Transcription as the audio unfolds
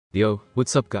Yo,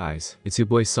 what's up guys, it's your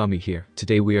boy Sami here.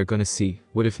 Today we are gonna see,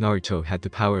 what if Naruto had the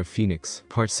power of Phoenix,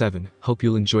 part 7. Hope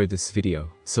you'll enjoy this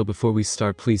video. So before we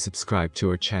start, please subscribe to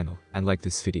our channel, and like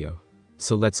this video.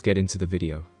 So let's get into the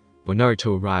video. When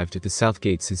Naruto arrived at the South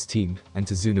Gates, his team and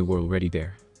Tazuna were already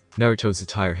there. Naruto's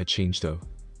attire had changed though.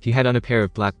 He had on a pair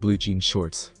of black blue jean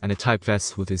shorts, and a type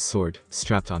vest with his sword,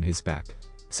 strapped on his back.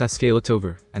 Sasuke looked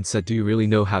over, and said, "Do you really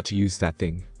know how to use that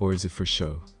thing, or is it for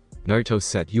show?" Naruto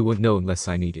said, "You won't know unless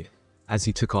I need it," as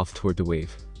he took off toward the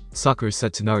wave. Sakura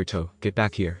said to Naruto, "Get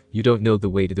back here, you don't know the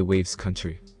way to the wave's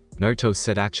country." Naruto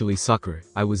said, "Actually Sakura,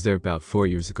 I was there about 4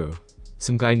 years ago.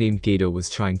 Some guy named Gato was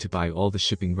trying to buy all the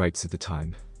shipping rights at the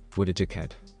time." What a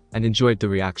dickhead. And enjoyed the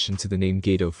reaction to the name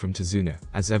Gato from Tazuna,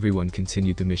 as everyone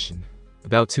continued the mission.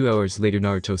 About 2 hours later,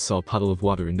 Naruto saw a puddle of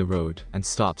water in the road, and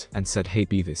stopped, and said, "Hey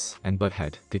Beavis and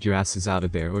Butthead, get your asses out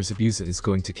of there or Zabuza is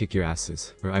going to kick your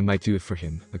asses, or I might do it for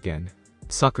him, again."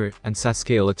 Sakura and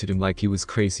Sasuke looked at him like he was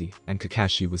crazy, and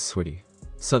Kakashi was sweaty.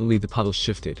 Suddenly the puddle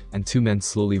shifted, and two men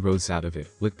slowly rose out of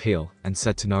it, looked pale, and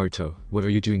said to Naruto, "What are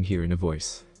you doing here?" in a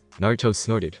voice. Naruto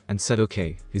snorted, and said,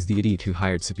 "Okay, he's the idiot who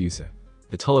hired Zabuza."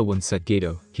 The taller one said,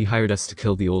 "Gato, he hired us to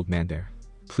kill the old man there.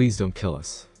 Please don't kill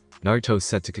us." Naruto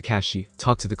said to Kakashi,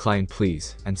 "Talk to the client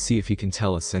please, and see if he can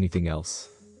tell us anything else.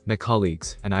 My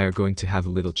colleagues and I are going to have a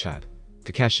little chat."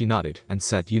 Kakashi nodded, and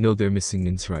said, "You know they're missing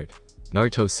nins, right?"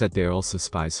 Naruto said, "They are also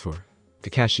spies for."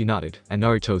 Kakashi nodded, and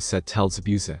Naruto said, "Tell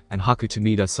Zabuza and Haku to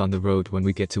meet us on the road when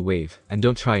we get to Wave, and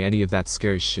don't try any of that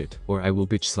scary shit, or I will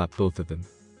bitch slap both of them.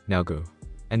 Now go."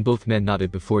 And both men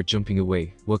nodded before jumping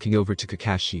away, walking over to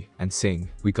Kakashi, and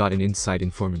saying, "We got an inside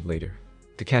informant later."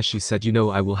 Kakashi said, "You know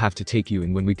I will have to take you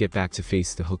in when we get back to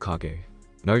face the Hokage."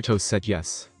 Naruto said,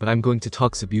 "Yes, but I'm going to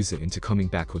talk Zabuza into coming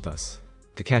back with us."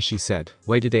 Kakashi said,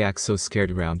 "Why did they act so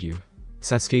scared around you?"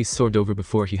 Sasuke stormed over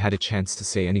before he had a chance to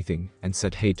say anything, and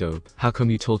said, "Hey dope, how come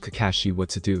you told Kakashi what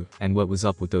to do, and what was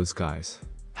up with those guys?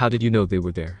 How did you know they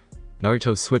were there?"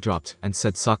 Naruto sweat dropped, and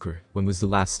said, "Sakura, when was the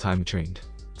last time you trained?"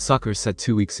 Sakura said,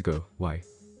 2 weeks ago. "Why?"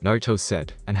 Naruto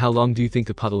said, "And how long do you think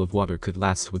a puddle of water could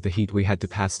last with the heat we had to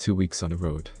pass 2 weeks on a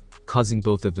road?" Causing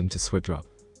both of them to sweat drop.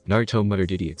 Naruto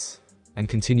muttered, "Idiots," and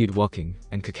continued walking,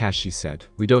 and Kakashi said,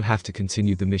 "We don't have to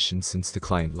continue the mission since the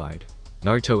client lied."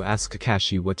 Naruto asked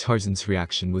Kakashi what Tarzan's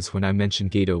reaction was when I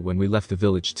mentioned Gato when we left the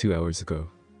village 2 hours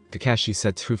ago. Kakashi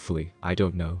said truthfully, "I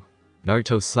don't know."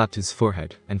 Naruto slapped his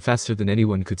forehead, and faster than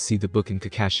anyone could see, the book in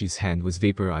Kakashi's hand was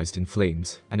vaporized in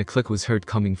flames, and a click was heard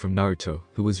coming from Naruto,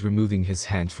 who was removing his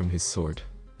hand from his sword.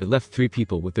 It left 3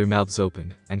 people with their mouths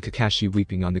open, and Kakashi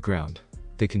weeping on the ground.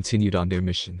 They continued on their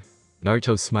mission.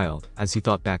 Naruto smiled, as he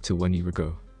thought back to 1 year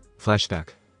ago. Flashback.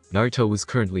 Naruto was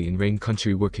currently in Rain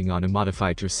Country working on a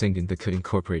modified Rasengan that could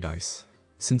incorporate ice.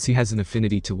 Since he has an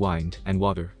affinity to wind and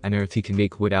water and earth, he can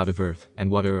make wood out of earth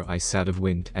and water or ice out of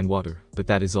wind and water, but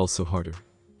that is also harder.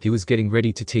 He was getting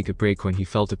ready to take a break when he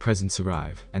felt a presence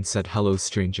arrive, and said, "Hello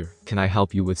stranger, can I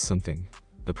help you with something?"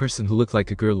 The person who looked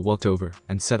like a girl walked over,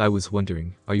 and said, "I was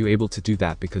wondering, are you able to do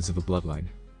that because of a bloodline?"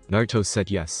 Naruto said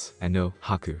yes and no,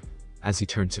 Haku. As he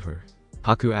turned to her,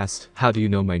 Haku asked, "How do you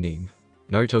know my name?"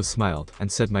 Naruto smiled,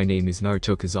 and said, "My name is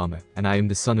Naruto Kazama, and I am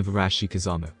the son of Arashi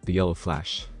Kazama, the Yellow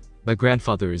Flash. My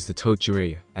grandfather is the Toad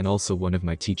Jiraiya, and also one of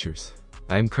my teachers.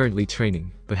 I am currently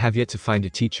training, but have yet to find a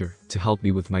teacher to help me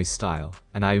with my style,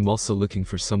 and I am also looking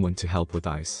for someone to help with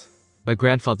ice. My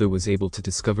grandfather was able to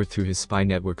discover through his spy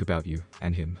network about you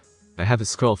and him. I have a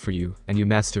scroll for you and your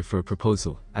master for a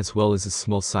proposal, as well as a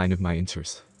small sign of my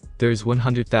interest. There is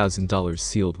 $100,000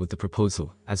 sealed with the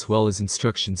proposal, as well as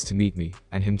instructions to meet me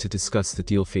and him to discuss the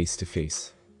deal face to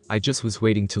face. I just was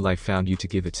waiting till I found you to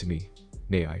give it to me.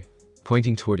 May I?"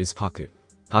 Pointing toward his pocket.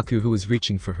 Haku, who was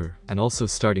reaching for her and also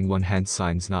starting one hand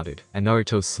signs, nodded, and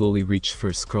Naruto slowly reached for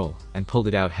a scroll and pulled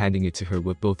it out, handing it to her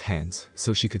with both hands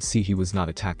so she could see he was not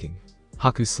attacking.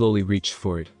 Haku slowly reached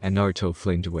for it, and Naruto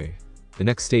flamed away. The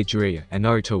next day, Jiraiya and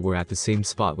Naruto were at the same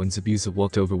spot when Zabuza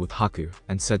walked over with Haku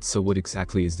and said, "So what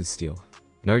exactly is this deal?"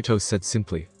 Naruto said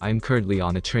simply, "I am currently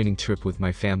on a training trip with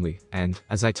my family, and,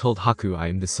 as I told Haku, I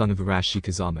am the son of Arashi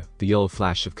Kazama, the Yellow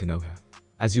Flash of Konoha.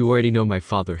 As you already know, my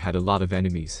father had a lot of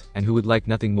enemies, and who would like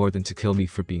nothing more than to kill me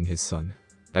for being his son.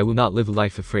 I will not live a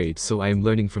life afraid, so I am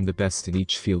learning from the best in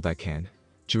each field I can.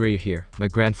 Jiraiya here, my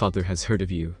grandfather has heard of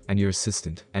you, and your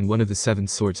assistant, and one of the 7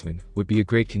 swordsmen, would be a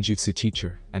great Kenjutsu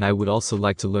teacher, and I would also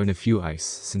like to learn a few ice,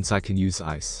 since I can use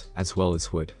ice, as well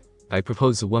as wood. I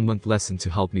propose a 1-month lesson to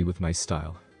help me with my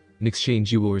style. In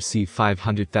exchange you will receive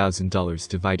 $500,000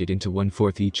 divided into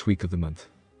 1/4 each week of the month.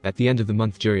 At the end of the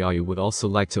month, Jiraiya would also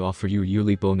like to offer you a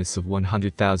yearly bonus of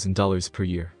 $100,000 per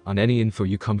year on any info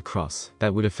you come across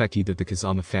that would affect either the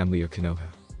Kazama family or Konoha."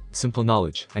 Simple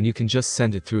knowledge, and you can just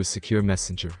send it through a secure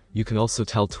messenger. You can also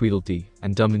tell Tweedledee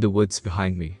and Dumb in the woods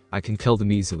behind me. I can kill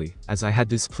them easily, as I had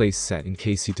this place set in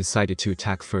case you decided to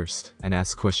attack first and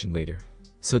ask question later.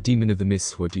 So Demon of the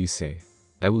Mist, what do you say?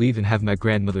 I will even have my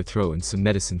grandmother throw in some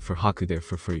medicine for Haku there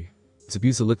for free.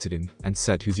 Zabuza looked at him and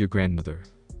said, who's your grandmother?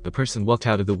 The person walked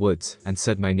out of the woods and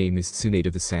said, my name is Tsunade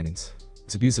of the Sanins.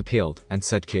 Zabuza paled and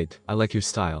said, kid, I like your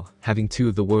style, having two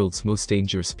of the world's most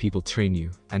dangerous people train you,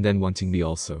 and then wanting me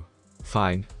also.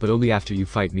 Fine, but only after you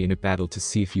fight me in a battle to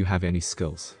see if you have any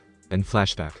skills. Then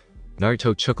flashback.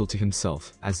 Naruto chuckled to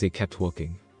himself as they kept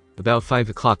walking. About 5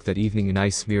 o'clock that evening an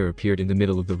ice mirror appeared in the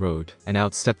middle of the road, and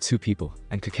out stepped two people,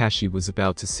 and Kakashi was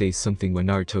about to say something when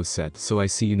Naruto said, so I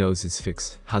see your nose is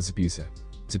fixed, huh Zabuza?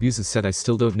 Zabuza said, I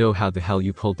still don't know how the hell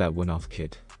you pulled that one off,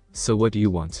 kid. So what do you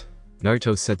want?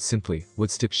 Naruto said simply,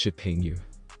 what's dipshit paying you?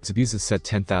 Zabuza said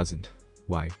 10,000.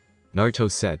 Why?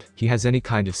 Naruto said, he has any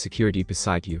kind of security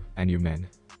beside you, and your men.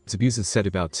 Zabuza said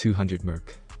about 200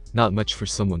 merc. Not much for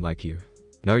someone like you.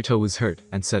 Naruto was hurt,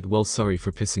 and said, well sorry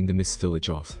for pissing the Mist Village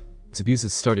off.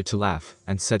 Zabuza started to laugh,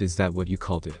 and said, is that what you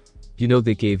called it? You know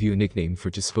they gave you a nickname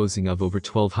for disposing of over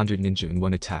 1200 ninja in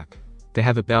one attack. They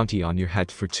have a bounty on your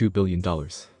head for $2 billion.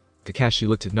 Kakashi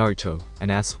looked at Naruto,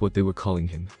 and asked what they were calling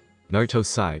him. Naruto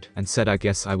sighed, and said, I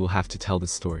guess I will have to tell the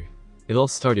story. It all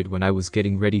started when I was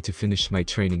getting ready to finish my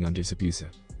training under Zabuza.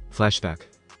 Flashback.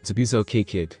 Zabuza, okay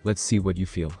kid, let's see what you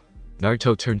feel.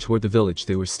 Naruto turned toward the village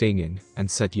they were staying in, and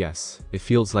said yes, it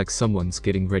feels like someone's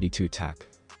getting ready to attack.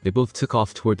 They both took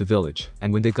off toward the village,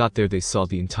 and when they got there they saw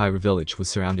the entire village was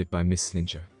surrounded by Mist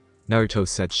Ninja. Naruto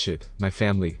said, shit, my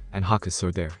family and Hakus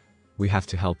are there. We have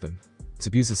to help them.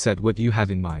 Zabuza said, what do you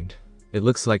have in mind? It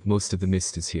looks like most of the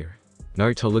mist is here.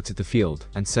 Naruto looked at the field,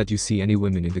 and said, you see any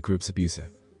women in the group Zabuza?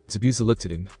 Zabuza looked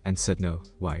at him, and said no,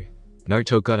 why?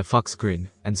 Naruto got a fox grin,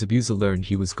 and Zabuza learned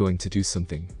he was going to do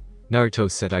something. Naruto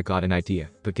said, I got an idea,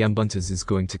 but Gambuntas is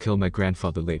going to kill my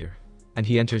grandfather later. And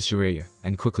he enters Jiraiya,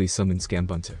 and quickly summons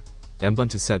Gambunta.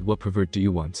 Gambunta said, what pervert do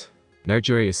you want?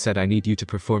 Jiraiya said, I need you to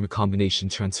perform a combination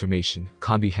transformation,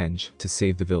 Kombi Henge, to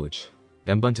save the village.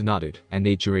 Gambunta nodded, and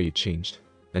Jiraiya changed.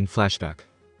 Then flashback.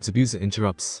 Zabuza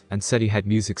interrupts, and said he had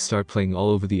music start playing all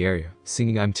over the area,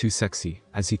 singing I'm too sexy,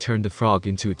 as he turned the frog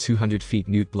into a 200 feet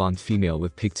nude blonde female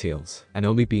with pigtails, and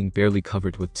only being barely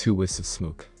covered with 2 wisps of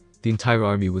smoke. The entire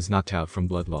army was knocked out from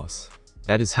blood loss.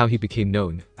 That is how he became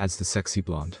known as the sexy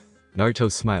blonde.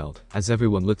 Naruto smiled, as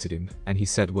everyone looked at him, and he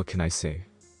said, what can I say?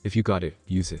 If you got it,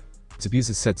 use it.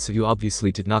 Zabuza said, so you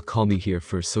obviously did not call me here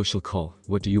for a social call,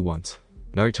 what do you want?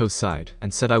 Naruto sighed,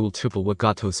 and said, I will triple what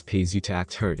Gatos pays you to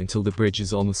act hurt until the bridge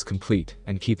is almost complete,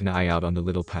 and keep an eye out on the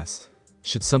little pest.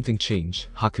 Should something change,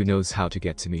 Haku knows how to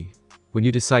get to me. When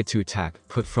you decide to attack,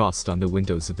 put frost on the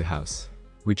windows of the house.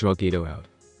 We draw Gato out.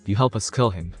 You help us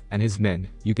kill him, and his men,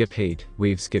 you get paid,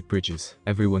 waves get bridges,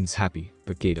 everyone's happy,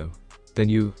 but Gato. Then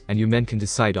you, and your men can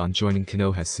decide on joining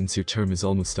Konoha since your term is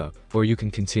almost up, or you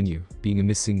can continue, being a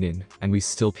missing nin, and we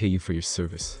still pay you for your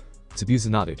service. Zabuza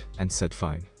nodded, and said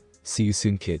fine. See you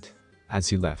soon kid. As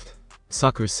he left.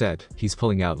 Sakura said, he's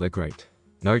pulling out leg right.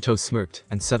 Naruto smirked,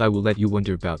 and said I will let you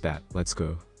wonder about that, let's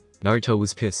go. Naruto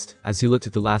was pissed, as he looked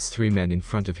at the last 3 men in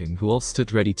front of him who all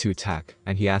stood ready to attack,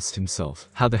 and he asked himself,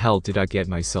 how the hell did I get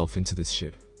myself into this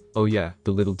shit? Oh yeah,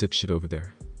 the little dipshit over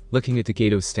there. Looking at the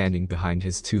Gato standing behind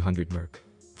his 200 merc.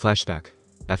 Flashback.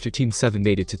 After Team 7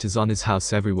 made it to Tizana's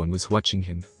house everyone was watching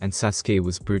him, and Sasuke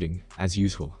was brooding, as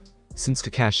usual. Since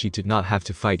Kakashi did not have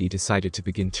to fight he decided to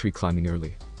begin tree climbing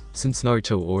early. Since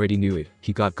Naruto already knew it,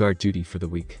 he got guard duty for the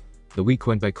week. The week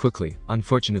went by quickly,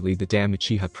 unfortunately the damn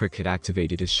Uchiha prick had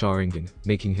activated his Sharingan,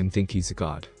 making him think he's a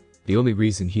god. The only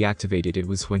reason he activated it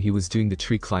was when he was doing the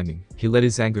tree climbing, he let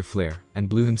his anger flare, and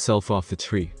blew himself off the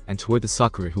tree, and toward the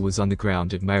Sakura who was on the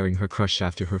ground admiring her crush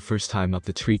after her first time up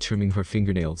the tree trimming her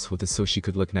fingernails with it so she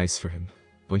could look nice for him.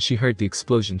 When she heard the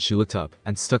explosion she looked up,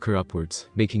 and stuck her upwards,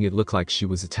 making it look like she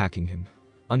was attacking him.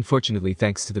 Unfortunately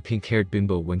thanks to the pink-haired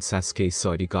bimbo when Sasuke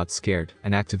saw it he got scared,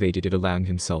 and activated it allowing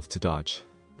himself to dodge.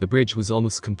 The bridge was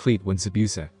almost complete when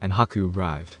Zabuza and Haku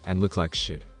arrived, and looked like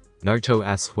shit. Naruto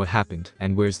asked what happened,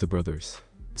 and where's the brothers?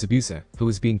 Zabuza, who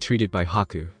was being treated by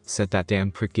Haku, said that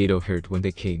damn prick Gato heard when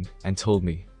they came, and told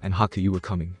me, and Haku you were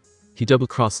coming. He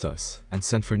double-crossed us, and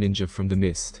sent for ninja from the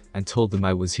mist, and told them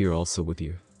I was here also with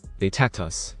you. They attacked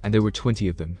us, and there were 20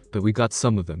 of them, but we got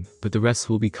some of them, but the rest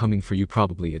will be coming for you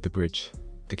probably at the bridge.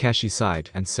 Kakashi sighed,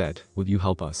 and said, will you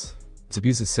help us?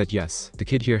 Zabuza said yes, the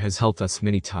kid here has helped us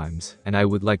many times, and I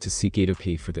would like to see Gato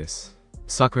pay for this.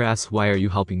 Sakura asked why are you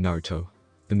helping Naruto?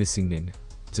 The missing nin.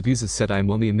 Zabuza said I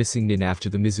am only a missing nin after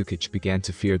the Mizukage began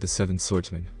to fear the 7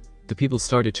 swordsmen. The people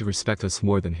started to respect us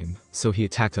more than him, so he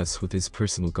attacked us with his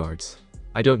personal guards.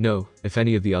 I don't know if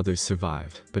any of the others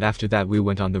survived, but after that we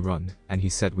went on the run, and he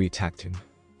said we attacked him.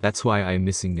 That's why I am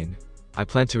missing Nin. I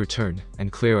plan to return,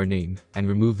 and clear our name, and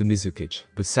remove the Mizukage,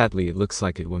 but sadly it looks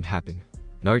like it won't happen.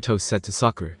 Naruto said to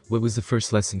Sakura, what was the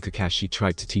first lesson Kakashi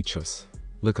tried to teach us?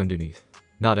 Look underneath.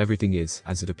 Not everything is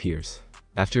as it appears.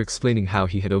 After explaining how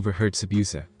he had overheard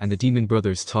Sabusa and the demon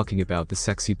brothers talking about the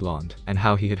sexy blonde, and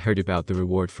how he had heard about the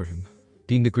reward for him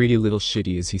being the greedy little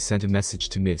shitty as he sent a message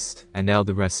to Mist, and now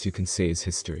the rest you can say is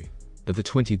history. Of the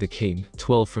 20 that came,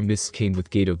 12 from Mist came with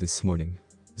Gato this morning.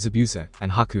 Zabuza and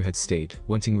Haku had stayed,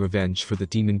 wanting revenge for the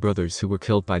demon brothers who were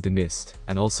killed by the Mist,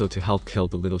 and also to help kill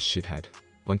the little shithead.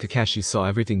 When Kakashi saw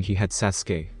everything, he had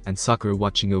Sasuke and Sakura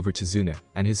watching over Tazuna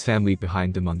and his family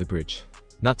behind them on the bridge.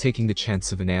 Not taking the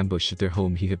chance of an ambush at their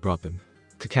home, he had brought them.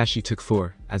 Kakashi took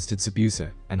 4, as did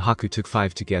Zabuza, and Haku took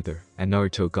 5 together, and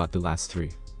Naruto got the last 3.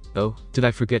 Oh, did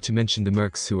I forget to mention the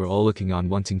mercs who were all looking on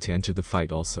wanting to enter the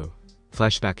fight also.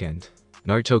 Flashback end.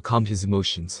 Naruto calmed his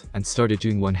emotions and started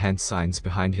doing one-hand signs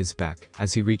behind his back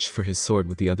as he reached for his sword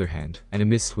with the other hand, and a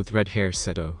mist with red hair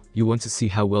said, "Oh, you want to see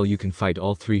how well you can fight?"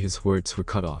 All 3 his words were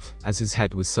cut off as his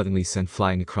head was suddenly sent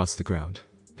flying across the ground.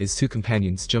 His 2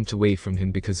 companions jumped away from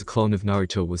him because a clone of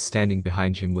Naruto was standing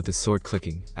behind him with a sword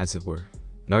clicking, as it were.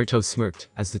 Naruto smirked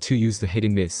as the 2 used the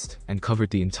hidden mist and covered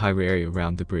the entire area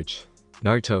around the bridge.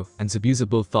 Naruto and Zabuza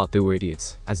both thought they were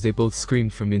idiots, as they both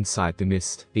screamed from inside the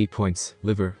mist. 8 points: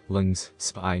 liver, lungs,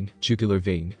 spine, jugular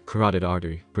vein, carotid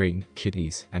artery, brain,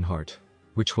 kidneys, and heart.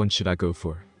 Which one should I go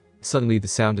for? Suddenly the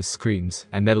sound of screams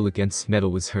and metal against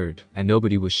metal was heard, and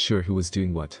nobody was sure who was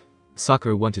doing what.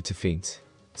 Sakura wanted to faint.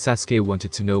 Sasuke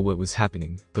wanted to know what was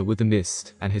happening, but with the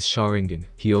mist and his Sharingan,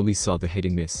 he only saw the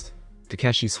hidden mist.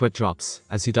 Kakashi's sweat drops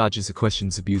as he dodges a question.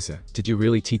 Zabuza, did you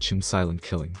really teach him silent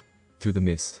killing? Through the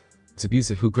mist.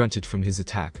 Zabuza, who grunted from his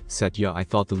attack, said, "Yeah, I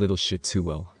thought the little shit too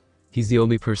well. He's the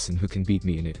only person who can beat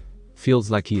me in it.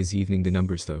 Feels like he is evening the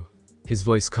numbers though." His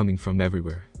voice coming from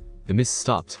everywhere. The mist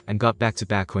stopped and got back to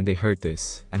back when they heard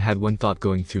this, and had one thought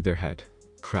going through their head.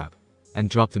 Crap. And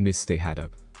dropped the mist they had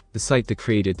up. The sight that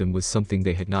created them was something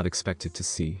they had not expected to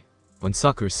see. When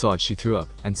Sakura saw it, she threw up,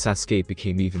 and Sasuke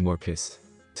became even more pissed.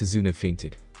 Tazuna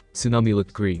fainted. Tsunami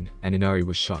looked green, and Inari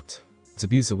was shocked.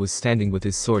 Zabuza was standing with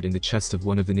his sword in the chest of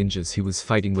one of the ninjas he was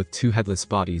fighting, with 2 headless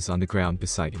bodies on the ground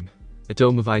beside him. A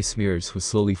dome of ice mirrors was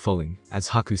slowly falling as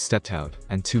Haku stepped out,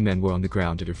 and 2 men were on the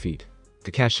ground at her feet.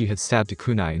 Kakashi had stabbed a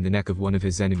kunai in the neck of one of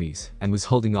his enemies, and was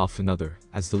holding off another,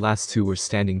 as the last 2 were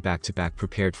standing back to back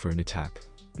prepared for an attack.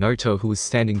 Naruto, who was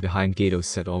standing behind Gato,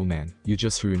 said, "Oh man, you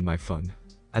just ruined my fun."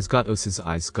 As Gato's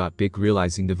eyes got big,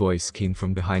 realizing the voice came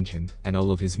from behind him, and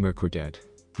all of his merc were dead.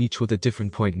 Each with a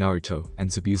different point. Naruto and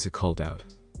Zabuza called out.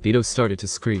 Gato started to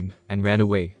scream and ran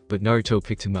away, but Naruto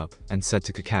picked him up and said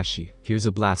to Kakashi, "Here's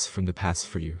a blast from the past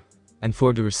for you," and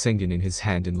formed a Rasengan in his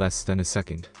hand in less than a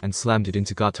second, and slammed it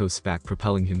into Gato's back,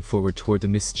 propelling him forward toward the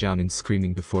mist, Jounin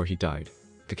screaming before he died.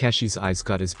 Kakashi's eyes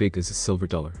got as big as a silver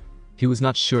dollar. He was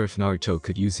not sure if Naruto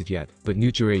could use it yet, but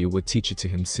knew Jiraiya would teach it to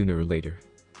him sooner or later.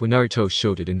 When Naruto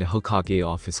showed it in the Hokage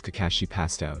office, Kakashi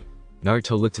passed out.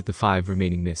 Naruto looked at the 5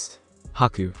 remaining mist.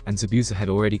 Haku and Zabuza had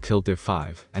already killed their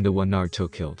 5, and the one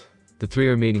Naruto killed. The 3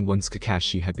 remaining ones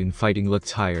Kakashi had been fighting looked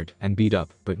tired and beat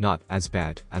up, but not as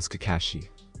bad as Kakashi.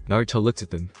 Naruto looked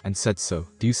at them and said, "So,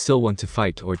 do you still want to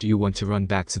fight, or do you want to run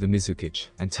back to the Mizukage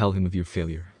and tell him of your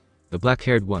failure?" The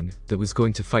black-haired one that was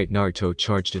going to fight Naruto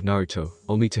charged at Naruto,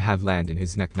 only to have land in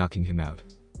his neck, knocking him out.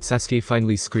 Sasuke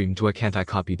finally screamed, "Why can't I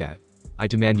copy that? I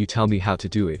demand you tell me how to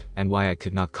do it, and why I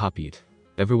could not copy it."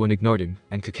 Everyone ignored him,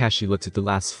 and Kakashi looked at the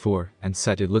last 4 and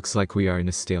said, "It looks like we are in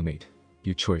a stalemate.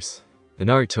 Your choice." The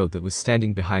Naruto that was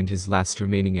standing behind his last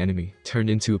remaining enemy turned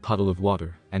into a puddle of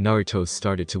water, and Naruto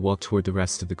started to walk toward the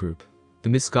rest of the group. The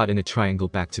mist got in a triangle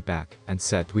back to back and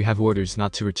said, "We have orders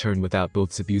not to return without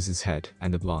both Zabuza's head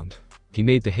and the blonde." He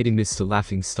made the hidden mist a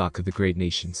laughing stock of the great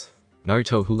nations.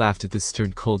 Naruto, who laughed at this,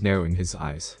 turned cold, narrowing his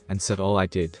eyes, and said, "All I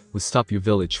did was stop your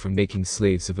village from making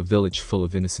slaves of a village full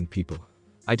of innocent people.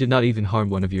 I did not even harm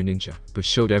one of your ninja, but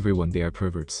showed everyone they are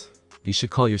perverts. You should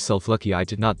call yourself lucky I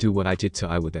did not do what I did to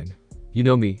Iwa then. You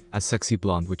know me as sexy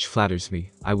blonde, which flatters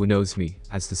me. Iwa knows me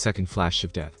as the second flash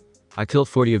of death. I killed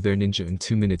 40 of their ninja in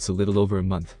 2 minutes, a little over a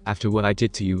month, after what I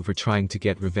did to you for trying to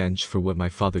get revenge for what my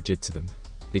father did to them.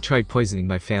 They tried poisoning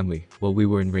my family while we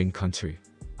were in Rain Country.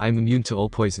 I am immune to all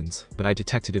poisons, but I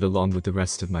detected it along with the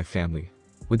rest of my family.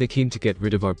 When they came to get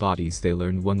rid of our bodies, they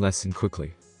learned one lesson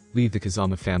quickly. Leave the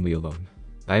Kazama family alone.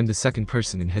 I am the second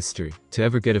person in history to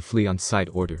ever get a flea on sight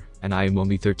order, and I am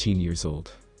only 13 years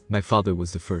old. My father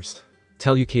was the first.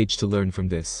 Tell Ukage to learn from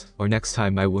this, or next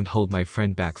time I won't hold my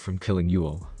friend back from killing you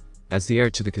all. As the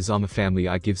heir to the Kazama family,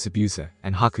 I give Zabuza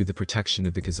and Haku the protection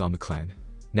of the Kazama clan.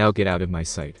 Now get out of my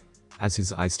sight. As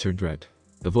his eyes turned red,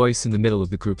 the voice in the middle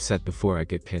of the group said, before I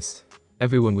get pissed.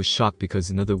 Everyone was shocked because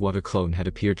another water clone had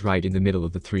appeared right in the middle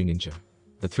of the three ninja.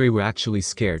 The three were actually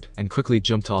scared and quickly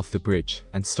jumped off the bridge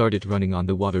and started running on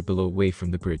the water below away from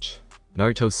the bridge.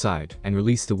 Naruto sighed and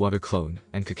released the water clone,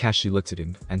 and Kakashi looked at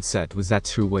him and said, was that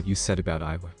true what you said about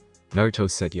Iwa? Naruto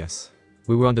said yes.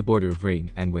 We were on the border of rain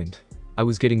and wind. I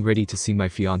was getting ready to see my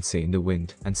fiancé in the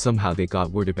wind, and somehow they got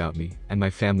word about me and my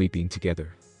family being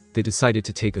together. They decided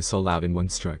to take us all out in one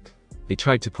strike. They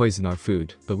tried to poison our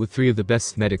food, but with three of the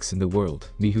best medics in the world,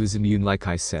 me who is immune like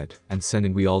I said, and Sen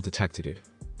and we all detected it.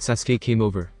 Sasuke came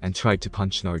over and tried to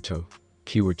punch Naruto.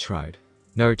 Keyword tried.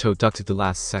 Naruto ducked at the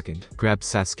last second, grabbed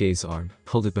Sasuke's arm,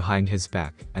 pulled it behind his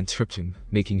back, and tripped him,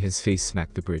 making his face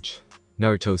smack the bridge.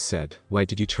 Naruto said, why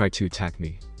did you try to attack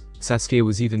me? Sasuke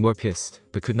was even more pissed,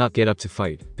 but could not get up to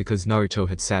fight, because Naruto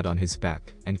had sat on his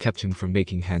back, and kept him from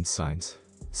making hand signs.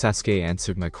 Sasuke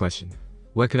answered my question.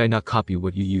 Why could I not copy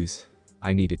what you use?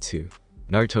 I needed to.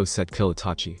 Naruto said, kill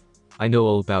Itachi. I know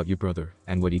all about your brother,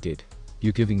 and what he did.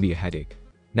 You're giving me a headache.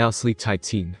 Now sleep tight,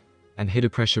 teen. And hit a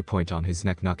pressure point on his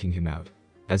neck, knocking him out.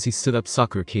 As he stood up,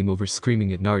 Sakura came over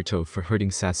screaming at Naruto for hurting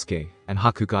Sasuke, and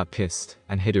Haku got pissed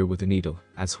and hit her with a needle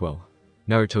as well.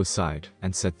 Naruto sighed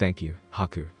and said, thank you,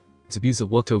 Haku. Zabuza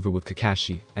walked over with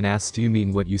Kakashi and asked, do you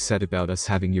mean what you said about us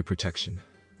having your protection?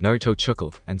 Naruto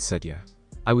chuckled and said, yeah.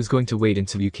 I was going to wait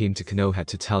until you came to Konoha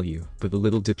to tell you, but the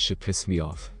little dipshit pissed me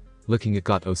off. Looking at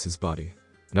Got-Osa's body,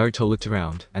 Naruto looked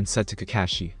around and said to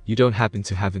Kakashi, you don't happen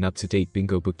to have an up-to-date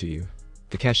bingo book, do you?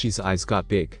 Kakashi's eyes got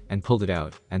big and pulled it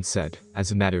out and said,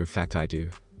 as a matter of fact I do.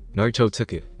 Naruto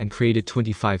took it and created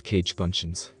 25 cage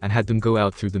bunchins and had them go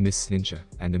out through the Mist Ninja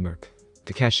and the Merc.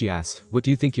 Kakashi asked, what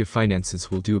do you think your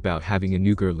finances will do about having a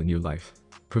new girl in your life?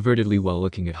 Pervertedly while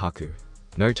looking at Haku.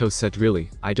 Naruto said, really,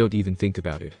 I don't even think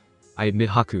about it. I admit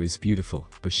Haku is beautiful,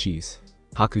 but she's...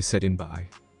 Haku said in bye.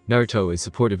 Naruto is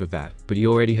supportive of that, but he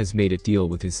already has made a deal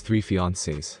with his 3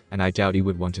 fiancés, and I doubt he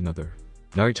would want another.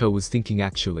 Naruto was thinking,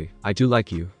 actually, I do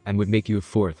like you, and would make you a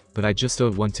 4th, but I just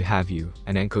don't want to have you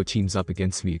and Anko teams up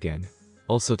against me again.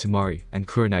 Also Tamari and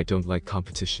Kurenai don't like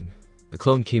competition. The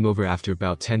clone came over after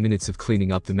about 10 minutes of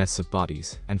cleaning up the mess of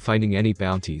bodies and finding any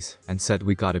bounties, and said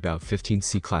we got about 15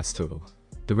 C-class total.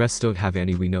 The rest don't have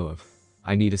any we know of.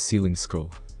 I need a sealing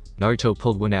scroll. Naruto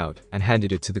pulled one out and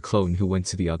handed it to the clone, who went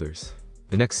to the others.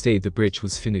 The next day the bridge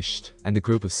was finished, and the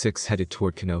group of 6 headed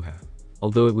toward Konoha.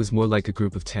 Although it was more like a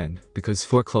group of 10, because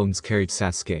 4 clones carried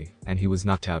Sasuke, and he was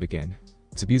knocked out again.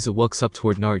 Zabuza walks up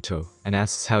toward Naruto and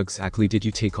asks, how exactly did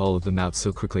you take all of them out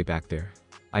so quickly back there?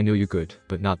 I know you're good,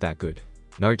 but not that good.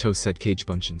 Naruto said, cage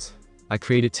bunchins. I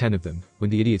created 10 of them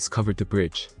when the idiots covered the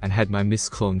bridge and had my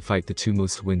Mist clone fight the 2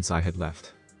 most wins I had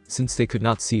left. Since they could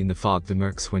not see in the fog, the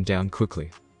mercs went down quickly.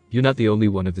 You're not the only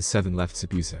one of the 7 left,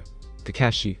 Zabuza.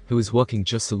 Kakashi, who was walking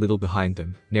just a little behind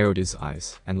them, narrowed his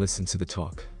eyes and listened to the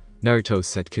talk. Naruto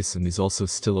said Kisame is also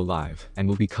still alive and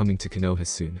will be coming to Konoha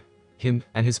soon. Him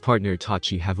and his partner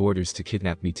Itachi have orders to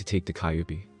kidnap me to take the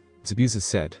Kyuubi. Zabuza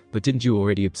said, but didn't you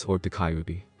already absorb the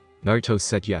Kyuubi? Naruto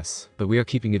said yes, but we are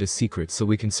keeping it a secret so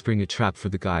we can spring a trap for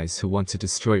the guys who want to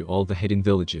destroy all the hidden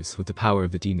villages with the power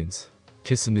of the demons.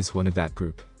 Kisame is one of that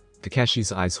group.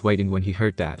 Kakashi's eyes whitened when he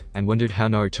heard that and wondered how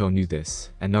Naruto knew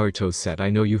this, and Naruto said, I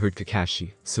know you heard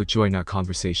Kakashi, so join our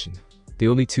conversation. The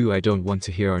only 2 I don't want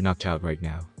to hear are knocked out right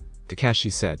now.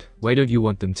 Kakashi said, why don't you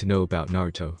want them to know about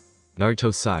Naruto?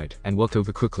 Naruto sighed and walked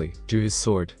over quickly, drew his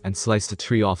sword and sliced a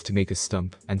tree off to make a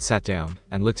stump, and sat down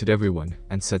and looked at everyone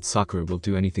and said, Sakura will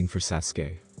do anything for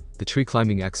Sasuke. The tree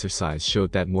climbing exercise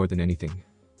showed that more than anything.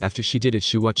 After she did it,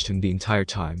 she watched him the entire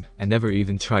time and never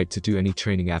even tried to do any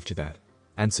training after that.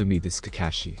 Answer me this,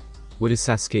 Kakashi. What is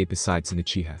Sasuke besides an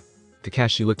Uchiha?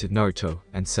 Kakashi looked at Naruto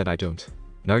and said, I don't.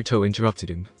 Naruto interrupted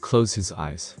him, closed his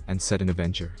eyes, and said, an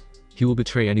Avenger. He will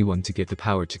betray anyone to get the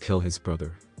power to kill his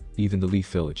brother. Even the Leaf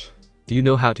Village. Do you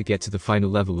know how to get to the final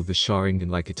level of the Sharingan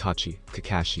like Itachi,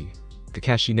 Kakashi?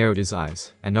 Kakashi narrowed his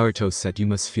eyes, and Naruto said, you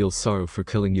must feel sorrow for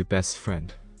killing your best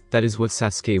friend. That is what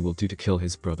Sasuke will do to kill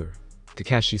his brother.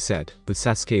 Kakashi said, but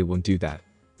Sasuke won't do that.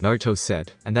 Naruto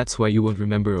said, and that's why you won't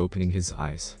remember opening his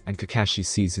eyes, and Kakashi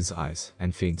sees his eyes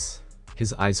and faints.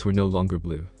 His eyes were no longer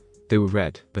blue. They were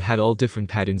red, but had all different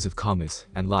patterns of commas,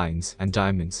 and lines, and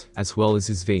diamonds, as well as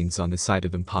his veins on the side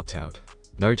of them popped out.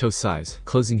 Naruto sighs,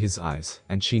 closing his eyes,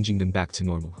 and changing them back to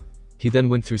normal. He then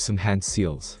went through some hand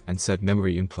seals, and said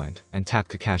memory implant, and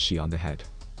tapped Kakashi on the head.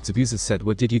 Zabuza said,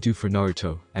 what did you do for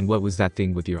Naruto, and what was that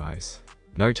thing with your eyes?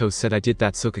 Naruto said I did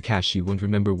that so Kakashi won't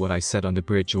remember what I said on the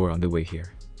bridge or on the way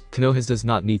here. Konoha does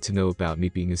not need to know about me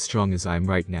being as strong as I am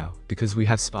right now, because we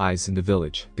have spies in the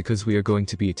village, because we are going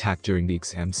to be attacked during the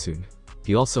exam soon.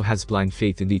 He also has blind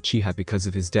faith in the Uchiha because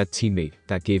of his dead teammate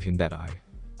that gave him that eye.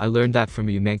 I learned that from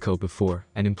a Yamenko before,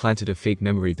 and implanted a fake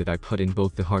memory that I put in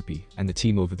both the Harpy and the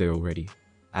team over there already.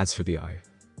 As for the eye,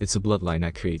 it's a bloodline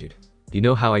I created. You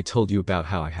know how I told you about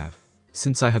how I have.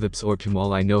 Since I have absorbed him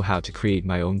all, I know how to create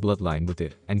my own bloodline with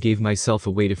it, and gave myself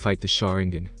a way to fight the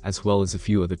Sharingan, as well as a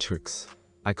few other tricks.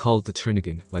 I called the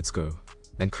Turnigan, let's go.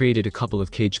 Then created a couple of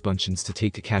cage buncheons to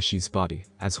take Kakashi's body,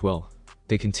 as well.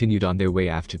 They continued on their way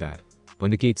after that.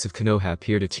 When the gates of Konoha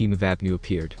appeared, a team of Abnu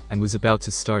appeared, and was about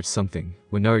to start something,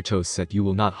 when Naruto said you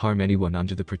will not harm anyone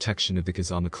under the protection of the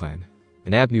Kazama clan.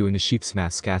 An Abnu in a sheep's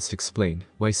mask asked explain,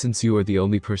 why since you are the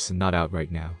only person not out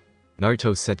right now.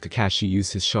 Naruto said Kakashi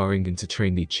used his Sharingan to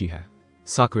train the Uchiha.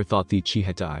 Sakura thought the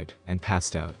Uchiha died, and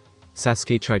passed out.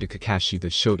 Sasuke tried to Kakashi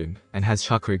that showed him, and has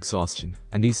chakra exhaustion,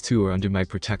 and these two are under my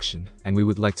protection, and we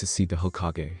would like to see the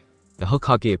Hokage. The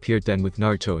Hokage appeared then with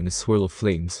Naruto in a swirl of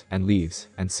flames and leaves,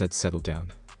 and said settle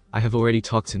down. I have already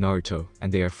talked to Naruto,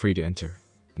 and they are free to enter.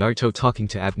 Naruto talking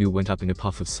to Abnu went up in a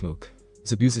puff of smoke.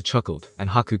 Zabuza chuckled, and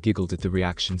Haku giggled at the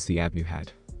reactions the Abnu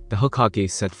had. The Hokage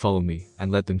said follow me,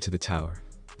 and led them to the tower.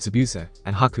 Zabuza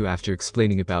and Haku, after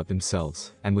explaining about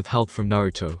themselves, and with help from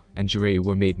Naruto and Jiraiya,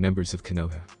 were made members of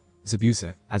Konoha.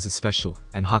 Zabuza as a special,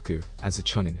 and Haku as a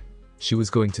chunin. She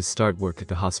was going to start work at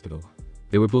the hospital.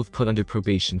 They were both put under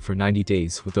probation for 90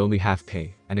 days with only half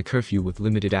pay, and a curfew with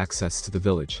limited access to the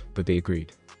village, but they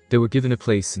agreed. They were given a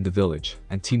place in the village,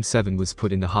 and Team 7 was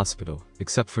put in the hospital,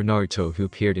 except for Naruto, who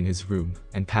appeared in his room,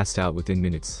 and passed out within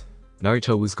minutes.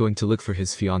 Naruto was going to look for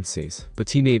his fiancées, but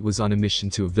Team 8 was on a mission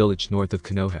to a village north of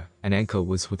Konoha, and Anko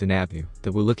was with an Abnu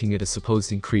that were looking at a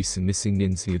supposed increase in missing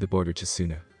nins near the border to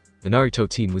Suna. The Naruto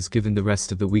team was given the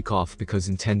rest of the week off because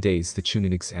in 10 days the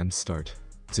Chunin exams start.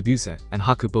 Zabuza and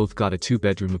Haku both got a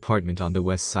 2-bedroom apartment on the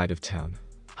west side of town.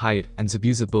 Hyatt and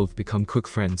Zabuza both become quick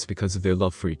friends because of their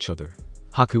love for each other.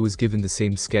 Haku was given the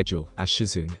same schedule as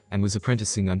Shizune, and was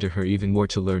apprenticing under her even more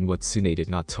to learn what Tsunade had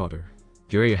not taught her.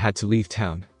 Jiraiya had to leave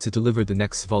town to deliver the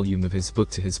next volume of his book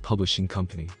to his publishing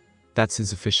company. That's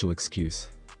his official excuse.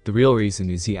 The real reason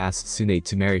is he asked Tsunade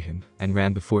to marry him, and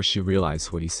ran before she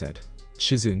realized what he said.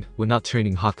 Shizune, when not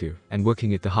training Haku and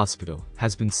working at the hospital,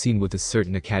 has been seen with a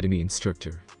certain academy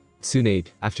instructor. Tsunade,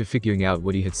 after figuring out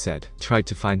what he had said, tried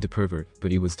to find the pervert,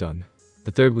 but he was done.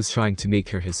 The third was trying to make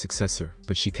her his successor,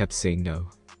 but she kept saying no.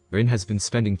 Rin has been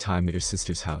spending time at her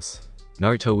sister's house.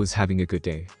 Naruto was having a good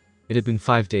day. It had been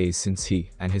 5 days since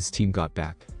he and his team got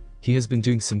back. He has been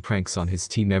doing some pranks on his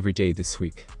team every day this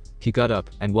week. He got up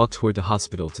and walked toward the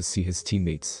hospital to see his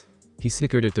teammates. He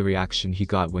snickered at the reaction he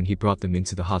got when he brought them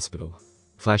into the hospital.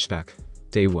 Flashback.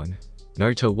 Day 1.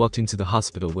 Naruto walked into the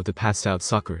hospital with a passed out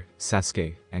Sakura,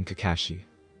 Sasuke, and Kakashi.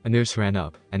 A nurse ran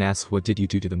up and asked what did you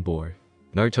do to them, boy?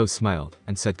 Naruto smiled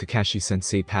and said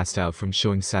Kakashi-sensei passed out from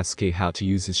showing Sasuke how to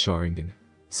use his Sharingan.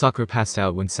 Sakura passed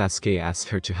out when Sasuke asked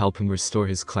her to help him restore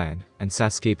his clan, and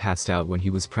Sasuke passed out when he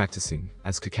was practicing,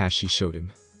 as Kakashi showed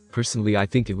him. Personally, I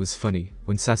think it was funny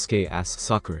when Sasuke asked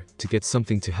Sakura to get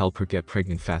something to help her get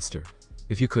pregnant faster.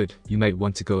 If you could, you might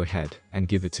want to go ahead and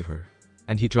give it to her.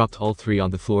 And he dropped all three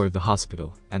on the floor of the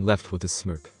hospital and left with a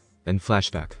smirk. Then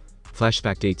flashback.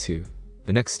 Flashback day 2.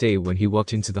 The next day when he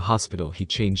walked into the hospital, he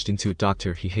changed into a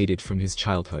doctor he hated from his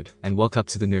childhood and walked up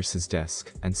to the nurse's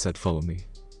desk and said follow me.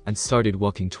 And started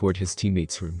walking toward his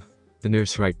teammate's room. The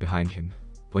nurse right behind him.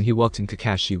 When he walked in,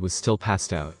 Kakashi was still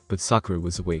passed out, but Sakura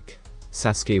was awake.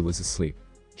 Sasuke was asleep.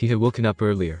 He had woken up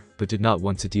earlier, but did not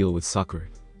want to deal with Sakura.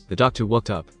 The doctor walked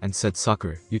up and said,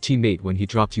 Sakura, your teammate when he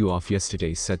dropped you off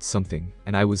yesterday said something,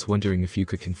 and I was wondering if you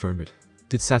could confirm it.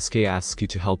 Did Sasuke ask you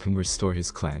to help him restore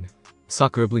his clan?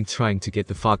 Sakura blinked, trying to get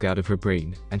the fog out of her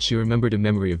brain, and she remembered a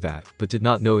memory of that, but did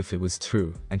not know if it was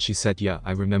true, and she said, yeah,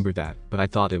 I remember that, but I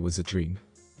thought it was a dream.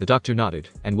 The doctor nodded,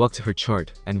 and walked to her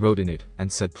chart, and wrote in it,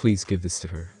 and said please give this to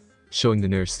her. Showing the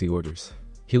nurse the orders.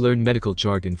 He learned medical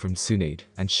jargon from Tsunade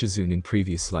and Shizune in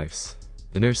previous lives.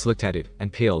 The nurse looked at it,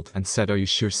 and paled, and said, are you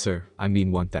sure, sir? I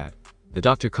mean, want that. The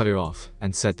doctor cut her off,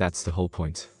 and said that's the whole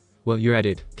point. Well, you're at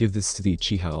it, give this to the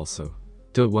Uchiha also.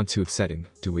 Don't want to upset him,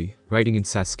 do we? Writing in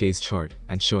Sasuke's chart,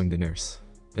 and showing the nurse.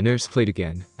 The nurse played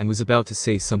again, and was about to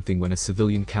say something when a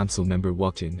civilian council member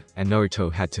walked in, and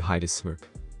Naruto had to hide his smirk.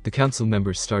 The council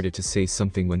member started to say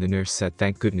something when the nurse said,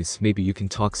 thank goodness, maybe you can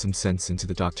talk some sense into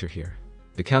the doctor here.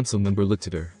 The council member looked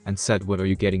at her, and said, what are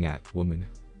you getting at, woman?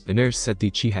 The nurse said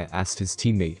the Uchiha asked his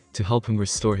teammate to help him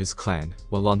restore his clan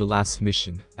while on the last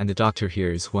mission, and the doctor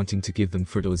here is wanting to give them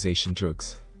fertilization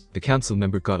drugs. The council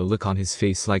member got a look on his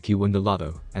face like he won the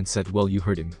lotto, and said, "Well, you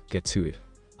heard him, get to it.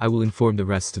 I will inform the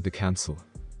rest of the council,"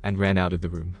 and ran out of the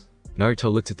room.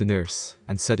 Naruto looked at the nurse,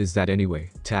 and said, "Is that anyway,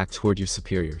 to act toward your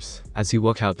superiors?" as he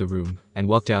walked out the room, and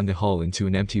walked down the hall into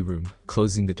an empty room,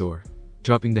 closing the door.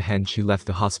 Dropping the henge, he left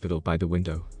the hospital by the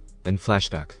window. Then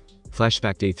flashback.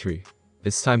 Flashback day 3.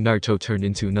 This time Naruto turned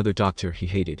into another doctor he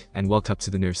hated, and walked up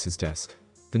to the nurse's desk.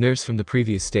 The nurse from the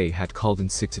previous day had called in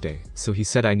sick today, so he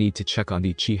said, "I need to check on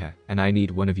the Uchiha, and I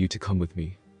need one of you to come with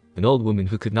me." An old woman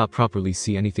who could not properly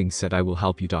see anything said, "I will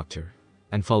help you, doctor,"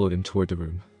 and followed him toward the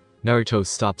room. Naruto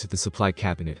stopped at the supply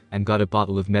cabinet, and got a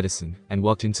bottle of medicine, and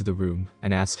walked into the room,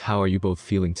 and asked, "How are you both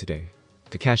feeling today?"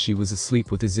 Kakashi was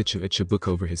asleep with his Icha book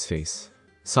over his face.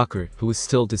 Sakura, who was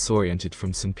still disoriented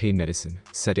from some pain medicine,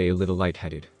 said, "A little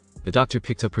lightheaded." The doctor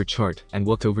picked up her chart, and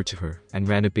walked over to her, and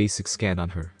ran a basic scan on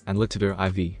her, and looked at her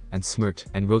IV, and smirked,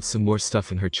 and wrote some more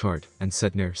stuff in her chart, and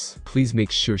said, "Nurse, please make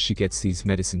sure she gets these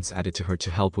medicines added to her to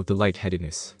help with the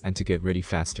lightheadedness, and to get ready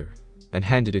faster." And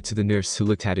handed it to the nurse, who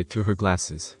looked at it through her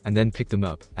glasses, and then picked them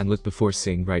up, and looked before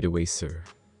saying, "Right away, sir,"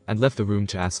 and left the room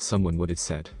to ask someone what it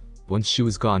said. Once she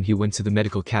was gone, he went to the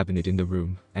medical cabinet in the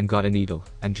room, and got a needle,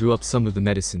 and drew up some of the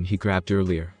medicine he grabbed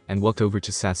earlier, and walked over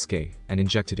to Sasuke, and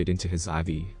injected it into his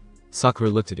IV. Sakura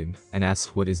looked at him, and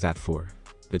asked, "What is that for?"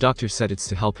 The doctor said, "It's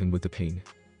to help him with the pain.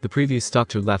 The previous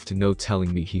doctor left a note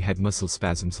telling me he had muscle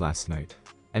spasms last night."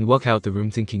 And walked out the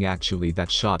room thinking, actually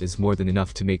that shot is more than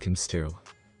enough to make him sterile.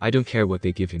 I don't care what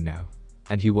they give him now.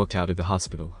 And he walked out of the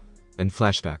hospital. Then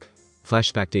flashback.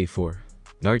 Flashback day 4.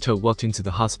 Naruto walked into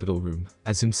the hospital room,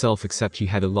 as himself, except he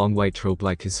had a long white robe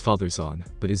like his father's on,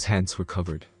 but his hands were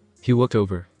covered. He walked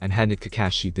over, and handed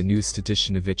Kakashi the newest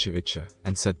edition of Icha,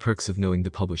 and said, "Perks of knowing the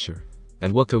publisher."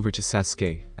 And walked over to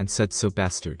Sasuke, and said, "So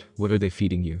bastard, what are they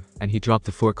feeding you?" And he dropped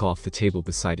the fork off the table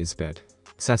beside his bed.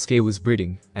 Sasuke was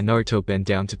breathing, and Naruto bent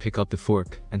down to pick up the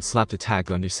fork, and slapped a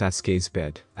tag under Sasuke's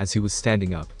bed, as he was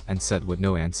standing up, and said, "What,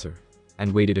 no answer?"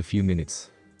 And waited a few minutes.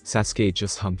 Sasuke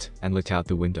just humped, and looked out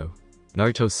the window.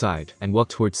 Naruto sighed, and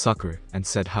walked towards Sakura, and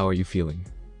said, "How are you feeling?"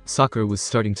 Sakura was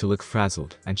starting to look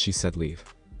frazzled, and she said, "Leave.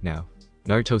 Now."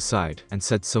 Naruto sighed, and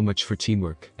said, "So much for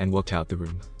teamwork," and walked out the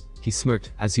room. He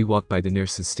smirked, as he walked by the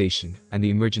nurse's station, and the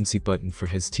emergency button for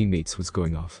his teammates was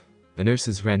going off. The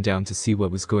nurses ran down to see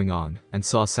what was going on, and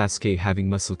saw Sasuke having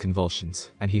muscle convulsions,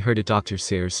 and he heard a doctor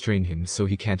say, "Restrain him so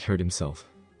he can't hurt himself."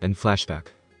 Then flashback.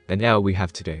 And now we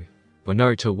have today. When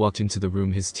Naruto walked into the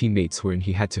room his teammates were in,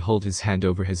 he had to hold his hand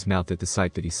over his mouth at the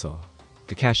sight that he saw.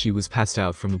 Kakashi was passed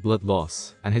out from a blood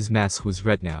loss, and his mask was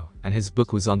red now, and his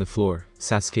book was on the floor.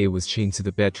 Sasuke was chained to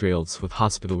the bed rails with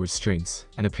hospital restraints,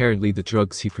 and apparently the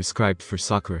drugs he prescribed for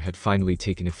Sakura had finally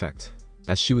taken effect,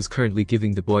 as she was currently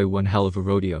giving the boy one hell of a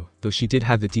rodeo, though she did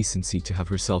have the decency to have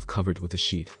herself covered with a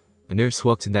sheet. A nurse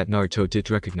walked in that Naruto did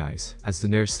recognize, as the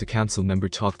nurse the council member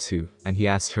talked to, and he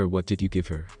asked her, "What did you give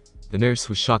her?" The nurse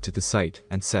was shocked at the sight,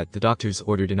 and said, "The doctors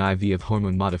ordered an IV of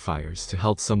hormone modifiers to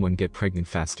help someone get pregnant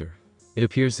faster. It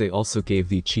appears they also gave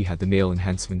the Uchiha the male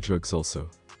enhancement drugs also.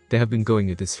 They have been going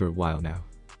at this for a while now."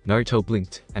 Naruto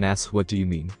blinked, and asked, "What do you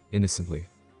mean?" innocently.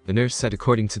 The nurse said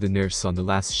according to the nurse on the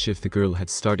last shift the girl had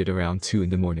started around 2 in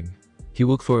the morning. He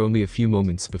woke for only a few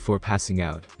moments before passing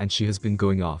out, and she has been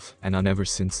going off and on ever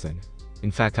since then.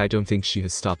 In fact, I don't think she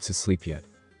has stopped to sleep yet.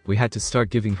 We had to start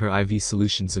giving her IV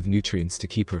solutions of nutrients to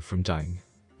keep her from dying."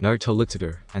 Naruto looked at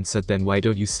her, and said, "Then why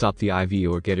don't you stop the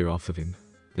IV or get her off of him?"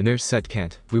 The nurse said,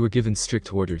 "Can't, we were given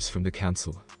strict orders from the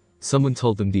council. Someone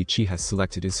told them the Uchiha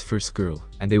selected his first girl,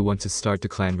 and they want to start the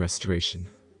clan restoration.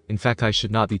 In fact, I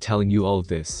should not be telling you all of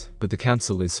this, but the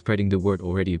council is spreading the word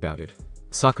already about it."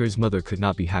 Sakura's mother could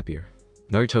not be happier.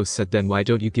 Naruto said, "Then why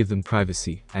don't you give them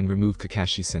privacy, and remove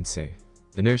Kakashi-sensei?"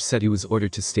 The nurse said he was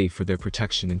ordered to stay for their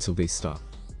protection until they stop.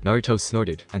 Naruto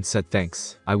snorted, and said,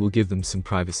 "Thanks, I will give them some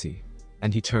privacy."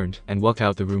 And he turned, and walked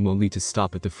out the room only to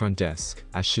stop at the front desk,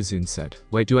 as Shizune said,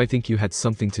 "Why do I think you had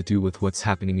something to do with what's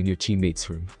happening in your teammate's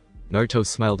room?" Naruto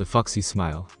smiled a foxy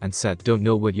smile, and said, "Don't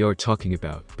know what you're talking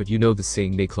about, but you know the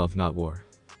saying, make love not war,"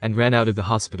 and ran out of the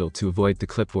hospital to avoid the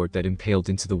clipboard that impaled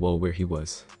into the wall where he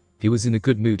was. He was in a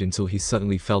good mood until he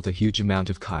suddenly felt a huge amount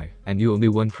of Kai, and knew only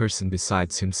one person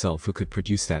besides himself who could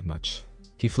produce that much.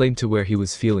 He flamed to where he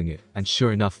was feeling it, and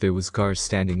sure enough there was Gar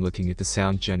standing looking at the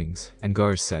sound Jennings, and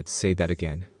Gar said, "Say that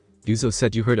again." Yuzo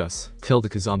said, "You heard us, kill the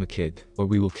Kazama kid, or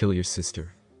we will kill your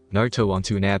sister." Naruto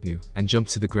onto an avenue, and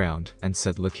jumped to the ground, and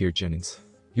said, "Look here, Jennings.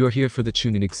 You are here for the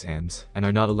Chunin exams, and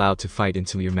are not allowed to fight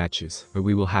until your matches, or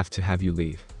we will have to have you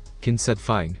leave." Kin said,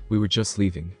 "Fine, we were just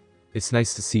leaving. It's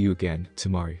nice to see you again,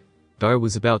 Tamari." Gar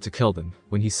was about to kill them,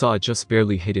 when he saw it just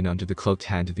barely hidden under the cloaked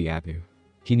hand of the avenue.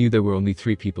 He knew there were only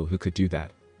 3 people who could do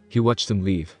that. He watched them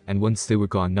leave, and once they were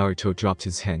gone Naruto dropped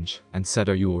his henge, and said,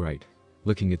 "Are you alright?"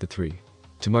 Looking at the three.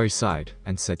 Temari sighed,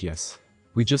 and said yes.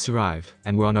 "We just arrived,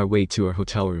 and were on our way to our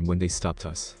hotel room when they stopped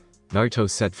us." Naruto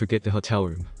said, "Forget the hotel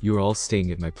room, you are all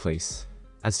staying at my place."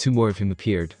 As two more of him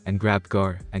appeared, and grabbed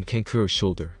Gar and Kankuro's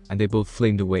shoulder, and they both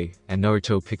flamed away, and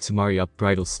Naruto picked Temari up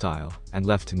bridal style, and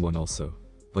left in one also.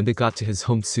 When they got to his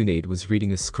home, Tsunade was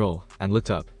reading a scroll, and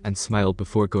looked up, and smiled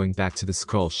before going back to the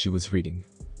scroll she was reading.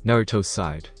 Naruto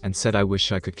sighed, and said, "I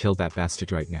wish I could kill that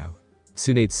bastard right now."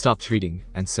 Tsunade stopped reading,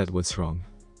 and said, "What's wrong?"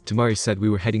 Temari said, "We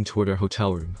were heading toward our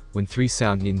hotel room, when 3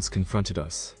 sound ninjas confronted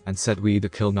us, and said we either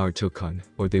kill Naruto-kun,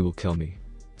 or they will kill me."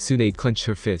 Tsunade clenched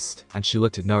her fist, and she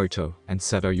looked at Naruto, and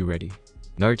said, "Are you ready?"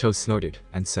 Naruto snorted,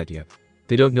 and said, "Yep.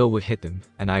 They don't know what hit them,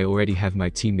 and I already have my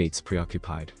teammates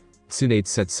preoccupied." Tsunade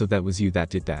said, "So that was you that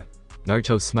did that?"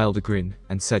 Naruto smiled a grin,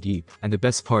 and said, "Yep, and the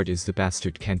best part is the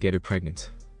bastard can't get her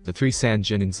pregnant." The 3 sand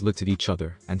genins looked at each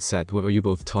other, and said, "What are you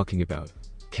both talking about?"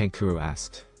 Kankuro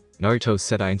asked. Naruto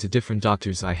said, "I into different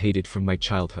doctors I hated from my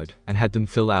childhood, and had them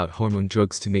fill out hormone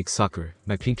drugs to make Sakura,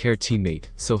 my pink-haired teammate,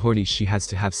 so horny she has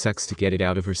to have sex to get it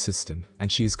out of her system,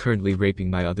 and she is currently raping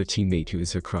my other teammate who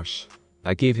is her crush.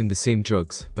 I gave him the same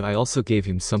drugs, but I also gave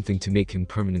him something to make him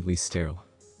permanently sterile.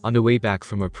 On the way back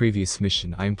from our previous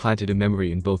mission I implanted a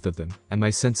memory in both of them, and my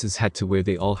senses had to where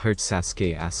they all heard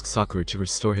Sasuke ask Sakura to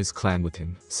restore his clan with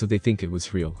him, so they think it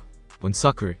was real. When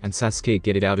Sakura and Sasuke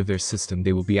get it out of their system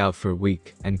they will be out for a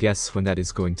week, and guess when that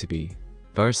is going to be?"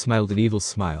 Gaara smiled an evil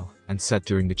smile, and said,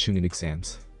 "During the Chunin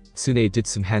exams." Tsunade did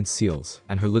some hand seals,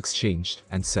 and her looks changed,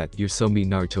 and said, "You're so mean,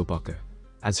 Naruto baka."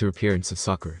 As her appearance of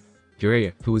Sakura.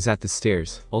 Jiraiya, who was at the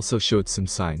stairs, also showed some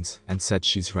signs, and said,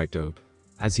 "She's right, dope."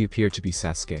 As he appeared to be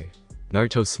Sasuke.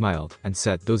 Naruto smiled, and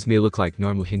said, "Those may look like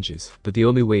normal hinges, but the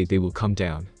only way they will come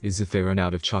down is if they run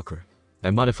out of chakra.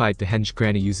 I modified the henge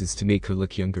Granny uses to make her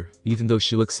look younger, even though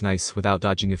she looks nice without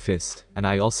dodging a fist, and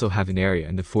I also have an area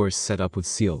in the forest set up with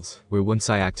seals, where once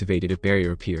I activate it a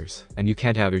barrier appears, and you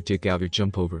can't out or dig out or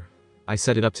jump over. I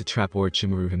set it up to trap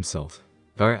Orochimaru himself."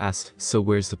 Gaara asked, "So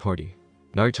where's the party?"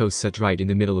 Naruto said, "Right in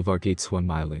the middle of our gates 1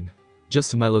 mile in.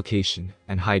 Just to my location,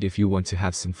 and hide if you want to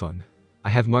have some fun. I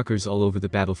have markers all over the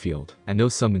battlefield, and no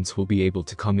summons will be able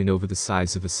to come in over the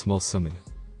size of a small summon.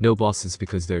 No bosses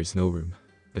because there is no room.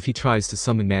 If he tries to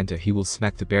summon Manta he will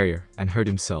smack the barrier, and hurt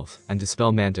himself, and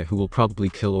dispel Manta who will probably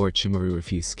kill Orochimaru if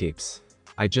he escapes.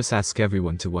 I just ask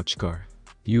everyone to watch Gar.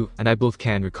 You and I both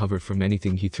can recover from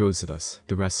anything he throws at us,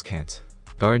 the rest can't."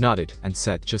 Gaara nodded, and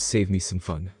said, "Just save me some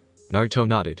fun." Naruto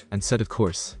nodded, and said, "Of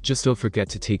course, just don't forget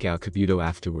to take out Kabuto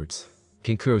afterwards."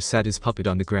 Kankuro sat his puppet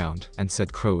on the ground, and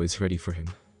said Crow is ready for him.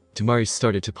 Temari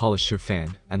started to polish her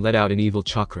fan, and let out an evil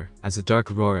chakra, as a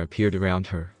dark aurora appeared around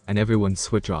her, and everyone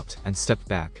sweat dropped, and stepped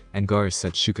back, and Gaara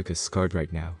said, "Shukaku's scarred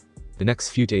right now." The next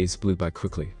few days blew by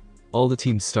quickly. All the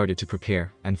teams started to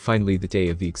prepare, and finally the day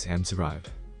of the exams arrived.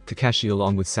 Kakashi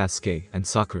along with Sasuke and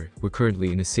Sakura were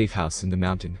currently in a safe house in the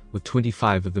mountain, with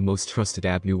 25 of the most trusted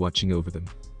Abnu watching over them.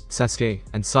 Sasuke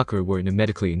and Sakura were in a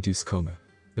medically induced coma.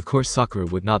 Of course Sakura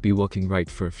would not be walking right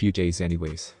for a few days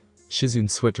anyways.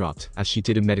 Shizune's sweat dropped as she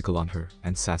did a medical on her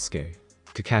and Sasuke.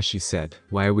 Kakashi said,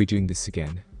 "Why are we doing this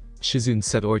again?" Shizune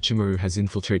said, "Orochimaru has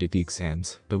infiltrated the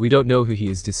exams, but we don't know who he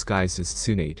is disguised as.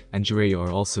 Tsunade and Jiraiya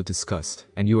are also discussed,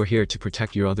 and you are here to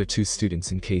protect your other 2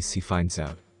 students in case he finds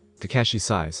out." Kakashi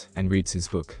sighs and reads his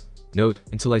book. Note,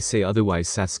 until I say otherwise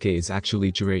Sasuke is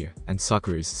actually Jiraiya and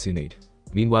Sakura is Tsunade.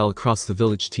 Meanwhile across the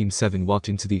village Team 7 walked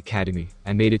into the academy,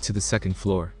 and made it to the 2nd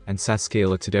floor, and Sasuke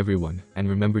looked at everyone, and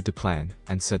remembered the plan,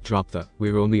 and said, "Drop the,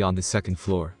 we're only on the 2nd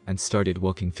floor," and started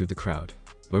walking through the crowd.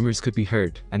 Murmurs could be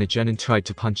heard, and a genin tried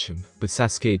to punch him, but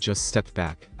Sasuke just stepped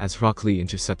back, as Rock Lee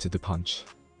intercepted the punch.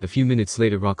 A few minutes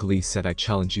later Rock Lee said, "I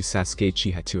challenge you Sasuke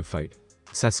Uchiha to a fight."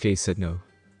 Sasuke said no.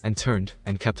 And turned,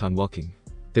 and kept on walking.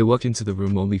 They walked into the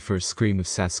room only for a scream of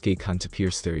Sasuke-kun to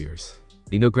pierce their ears.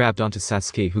 Ino grabbed onto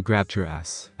Sasuke who grabbed her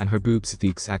ass, and her boobs at the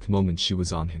exact moment she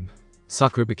was on him.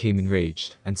 Sakura became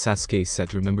enraged, and Sasuke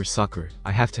said, "Remember Sakura,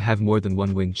 I have to have more than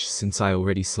one winch since I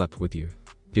already slept with you."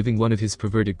 Giving one of his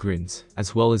perverted grins,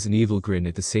 as well as an evil grin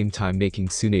at the same time making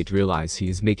Tsunade realize he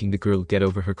is making the girl get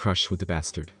over her crush with the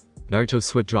bastard. Naruto's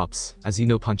sweat drops, as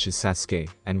Ino punches Sasuke,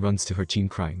 and runs to her team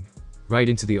crying. Right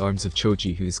into the arms of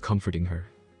Choji who is comforting her.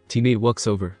 Teammate walks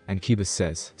over, and Kiba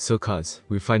says, "So cuz,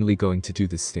 we're finally going to do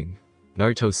this thing."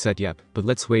 Naruto said, "Yep, but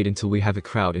let's wait until we have a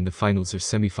crowd in the finals or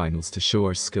semifinals to show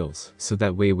our skills, so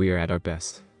that way we are at our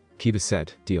best." Kiba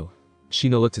said, "Deal."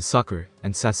 Shino looked at Sakura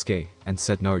and Sasuke, and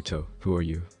said, "Naruto, who are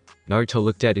you?" Naruto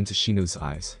looked dead into Shino's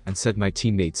eyes, and said, "My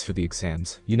teammates for the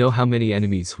exams. You know how many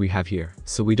enemies we have here,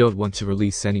 so we don't want to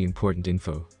release any important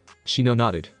info." Shino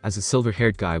nodded, as a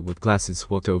silver-haired guy with glasses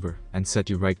walked over, and said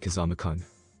you're right Kazama-kun.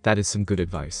 That is some good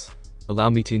advice. Allow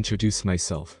me to introduce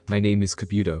myself, my name is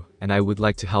Kabuto, and I would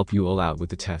like to help you all out with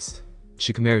the test.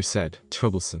 Shikamaru said,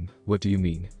 troublesome, what do you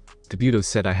mean? Kabuto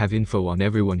said I have info on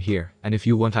everyone here, and if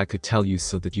you want I could tell you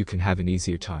so that you can have an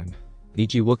easier time.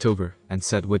 Niji walked over, and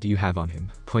said what do you have on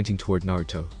him, pointing toward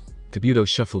Naruto. Kabuto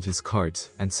shuffled his cards,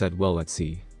 and said well let's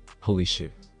see. Holy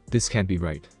shit. This can't be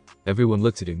right. Everyone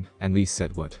looked at him, and Lee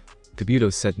said what?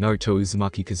 Kabuto said Naruto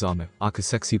Uzumaki Kazama, aka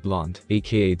sexy blonde,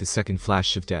 aka the second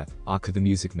flash of death, aka the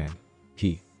music man.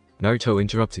 Naruto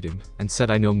interrupted him, and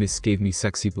said I know Miss gave me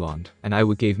sexy blonde, and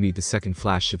Iwa gave me the second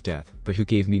flash of death, but who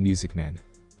gave me music man?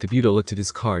 Kabuto looked at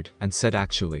his card, and said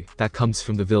actually, that comes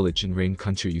from the village in Rain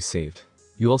Country you saved.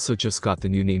 You also just got the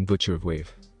new name Butcher of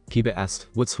Wave. Kiba asked,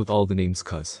 what's with all the names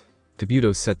cuz?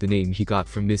 Kabuto said the name he got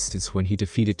from Mist is when he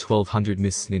defeated 1200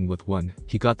 Mists Nin with 1,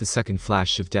 he got the second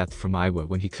flash of death from Iwa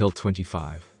when he killed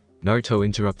 25. Naruto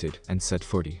interrupted, and said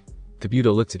 40.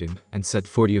 Kabuto looked at him, and said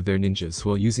 40 of their ninjas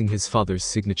while using his father's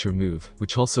signature move,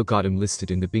 which also got him listed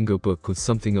in the bingo book with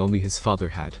something only his father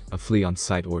had, a flea on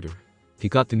site order. He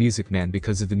got the music man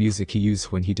because of the music he used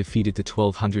when he defeated the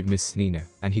 1200 Mists Nina,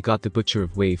 and he got the Butcher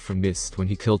of Wave from Mist when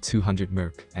he killed 200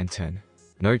 Merc, and 10.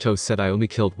 Naruto said I only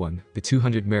killed 1, the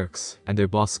 200 Mercs, and their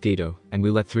boss Gato, and we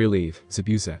let 3 leave,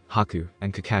 Zabuza, Haku,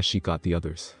 and Kakashi got the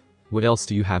others. What else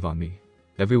do you have on me?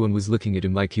 Everyone was looking at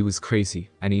him like he was crazy,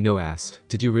 and Ino asked,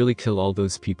 did you really kill all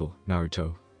those people,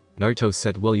 Naruto? Naruto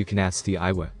said well you can ask the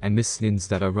Iwa and Miss Nins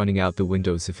that are running out the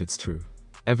windows if it's true.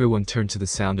 Everyone turned to the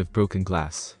sound of broken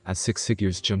glass, as 6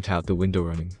 figures jumped out the window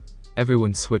running.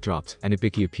 Everyone's sweat dropped, and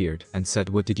Ibiki appeared, and said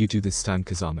what did you do this time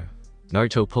Kazama?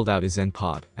 Naruto pulled out his Zen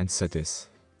pod, and said this.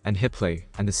 And hit play,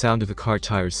 and the sound of a car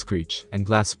tires screech, and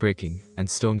glass breaking, and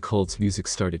Stone Cold's music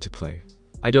started to play.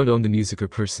 I don't own the music or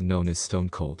person known as Stone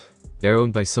Cold. They're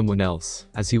owned by someone else,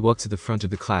 as he walked to the front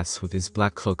of the class with his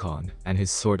black cloak on, and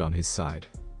his sword on his side.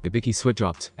 Ibiki sweat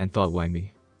dropped, and thought why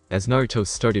me? As Naruto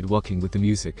started walking with the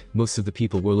music, most of the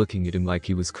people were looking at him like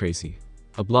he was crazy.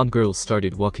 A blonde girl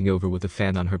started walking over with a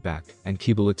fan on her back, and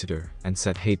Kiba looked at her, and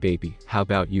said hey baby, how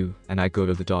about you, and I go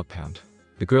to the dog pound.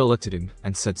 The girl looked at him,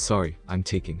 and said sorry, I'm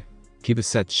taking. Kiba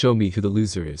said show me who the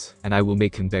loser is, and I will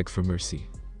make him beg for mercy.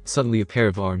 Suddenly a pair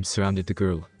of arms surrounded the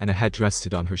girl, and a head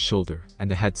rested on her shoulder,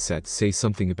 and the head said say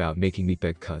something about making me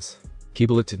beg cuz.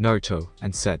 Kiba looked at Naruto,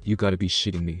 and said you gotta be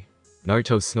shitting me.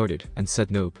 Naruto snorted, and said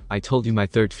nope, I told you my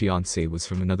third fiancé was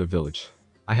from another village.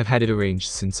 I have had it arranged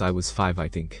since I was 5 I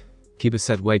think. Kiba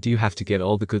said why do you have to get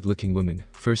all the good looking women?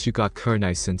 First you got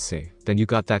Kurenai sensei, then you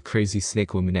got that crazy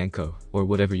snake woman Anko, or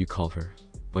whatever you call her.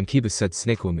 When Kiba said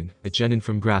snake woman, a genin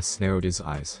from grass narrowed his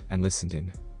eyes, and listened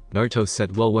in. Naruto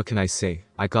said well what can I say,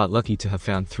 I got lucky to have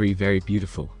found 3 very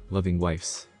beautiful, loving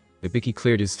wives. Ibiki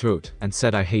cleared his throat, and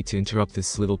said I hate to interrupt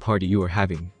this little party you are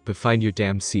having, but find your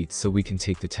damn seat so we can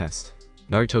take the test.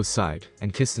 Naruto sighed,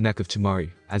 and kissed the neck of Temari,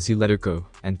 as he let her go,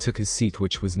 and took his seat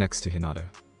which was next to Hinata.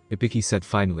 Ibiki said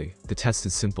finally, the test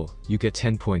is simple, you get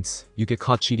 10 points, you get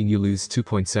caught cheating you lose 2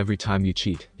 points every time you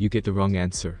cheat, you get the wrong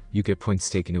answer, you get points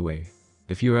taken away.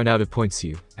 If you run out of points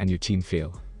you, and your team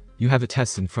fail. You have a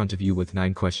test in front of you with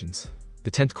 9 questions.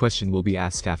 The 10th question will be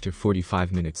asked after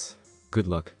 45 minutes. Good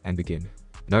luck, and begin.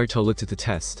 Naruto looked at the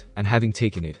test, and having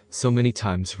taken it so many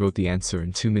times wrote the answer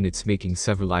in 2 minutes making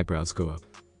several eyebrows go up.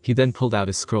 He then pulled out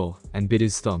a scroll, and bit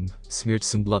his thumb, smeared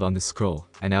some blood on the scroll,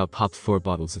 and out popped 4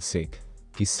 bottles of sake.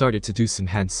 He started to do some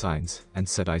hand signs, and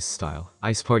said ice style,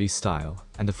 ice party style,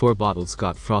 and the 4 bottles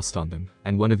got frost on them,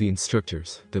 and one of the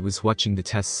instructors that was watching the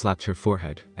test slapped her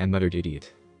forehead, and muttered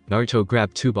idiot. Naruto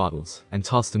grabbed 2 bottles, and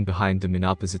tossed them behind them in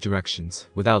opposite directions,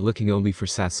 without looking only for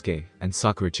Sasuke, and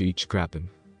Sakura to each grab him.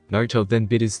 Naruto then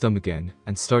bit his thumb again,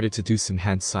 and started to do some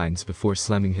hand signs before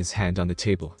slamming his hand on the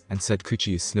table, and said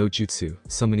Kuchi's no jutsu,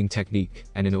 summoning technique,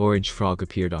 and an orange frog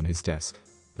appeared on his desk.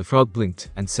 The frog blinked,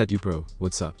 and said you bro,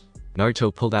 what's up?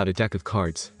 Naruto pulled out a deck of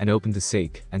cards, and opened the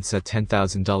safe, and said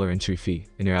 $10,000 entry fee,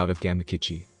 in or out of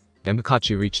Gamakachi.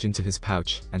 Gamakachi reached into his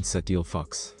pouch, and said deal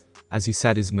fox. As he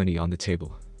sat his money on the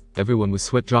table. Everyone was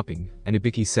sweat dropping, and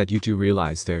Ibiki said you do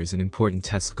realize there is an important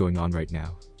test going on right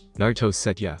now. Naruto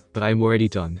said yeah, but I am already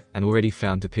done, and already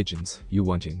found the pigeons you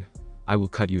want in. I will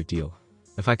cut you a deal.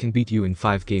 If I can beat you in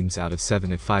 5 games out of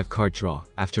 7 at 5 card draw,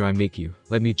 after I make you,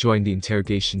 let me join the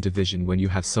interrogation division when you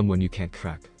have someone you can't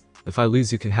crack. If I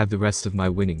lose you can have the rest of my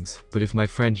winnings, but if my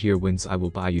friend here wins I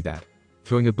will buy you that.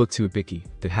 Throwing a book to Ibiki,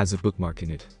 that has a bookmark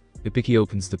in it. Ibiki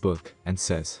opens the book, and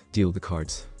says, deal the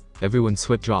cards. Everyone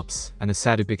sweat drops, and a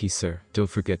sad Ibiki sir, don't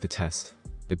forget the test.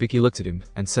 Ibiki looked at him,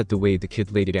 and said the way the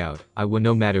kid laid it out, I won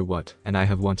no matter what, and I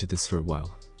have wanted this for a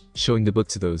while. Showing the book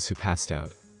to those who passed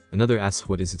out. Another asked,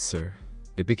 what is it, sir?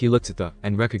 Ibiki looked at the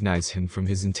and recognized him from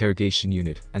his interrogation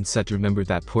unit and said, remember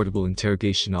that portable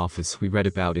interrogation office we read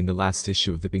about in the last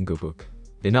issue of the bingo book?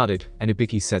 They nodded, and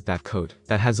Ibiki said that code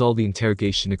that has all the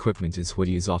interrogation equipment is what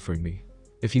he is offering me.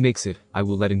 If he makes it, I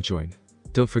will let him join.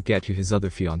 Don't forget who his other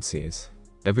fiancé is.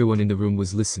 Everyone in the room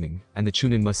was listening, and the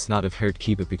Chunin must not have heard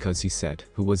Kiba because he said,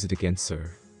 who was it again,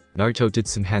 sir? Naruto did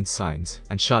some hand signs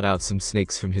and shot out some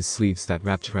snakes from his sleeves that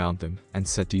wrapped around them and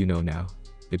said, do you know now?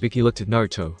 Ibiki looked at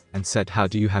Naruto and said, how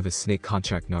do you have a snake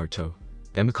contract, Naruto?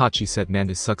 Demikachi said, man,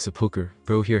 this sucks at poker.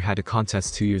 Bro here had a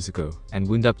contest 2 years ago and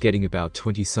wound up getting about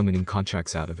 20 summoning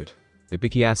contracts out of it.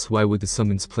 Ibiki asked, why would the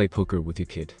summons play poker with your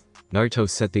kid? Naruto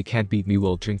said, they can't beat me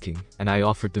while drinking, and I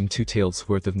offered them 2 taels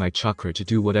worth of my chakra to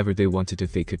do whatever they wanted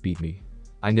if they could beat me.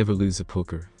 I never lose at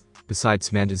poker.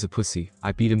 Besides, man is a pussy.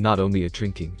 I beat him not only at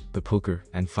drinking, but poker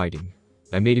and fighting.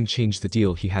 I made him change the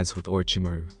deal he has with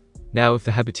Orochimaru. Now if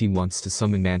the Habitin wants to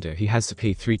summon Manda, he has to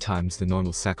pay 3 times the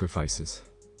normal sacrifices.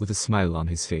 With a smile on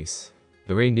his face.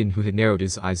 The Rainin, who had narrowed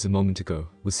his eyes a moment ago,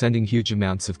 was sending huge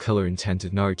amounts of color intent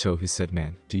at Naruto, who said,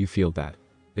 man, do you feel that?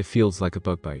 It feels like a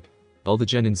bug bite. All the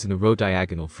genins in a row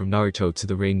diagonal from Naruto to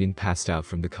the Rainin passed out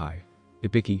from the Kai.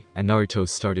 Ibiki and Naruto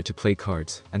started to play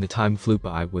cards, and the time flew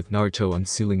by with Naruto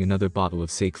unsealing another bottle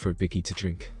of sake for Ibiki to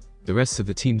drink. The rest of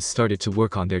the teams started to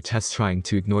work on their test, trying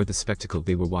to ignore the spectacle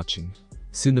they were watching.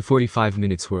 Soon the 45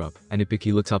 minutes were up, and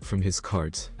Ibiki looked up from his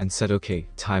cards and said, okay,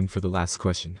 time for the last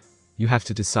question. You have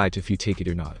to decide if you take it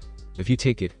or not. If you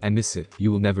take it and miss it, you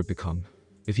will never become.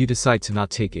 If you decide to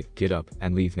not take it, get up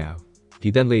and leave now. He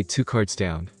then laid 2 cards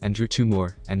down and drew 2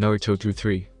 more, and Naruto drew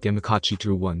 3, Demikachi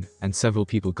drew 1, and several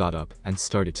people got up and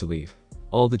started to leave.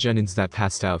 All the genins that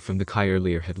passed out from the Kai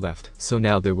earlier had left, so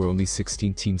now there were only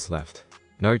 16 teams left.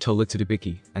 Naruto looked at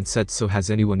Ibiki and said, so has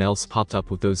anyone else popped up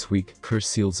with those weak curse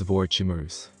seals of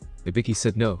Orochimaru's? Ibiki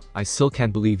said, no, I still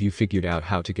can't believe you figured out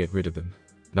how to get rid of them.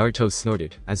 Naruto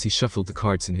snorted as he shuffled the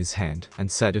cards in his hand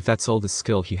and said, if that's all the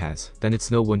skill he has, then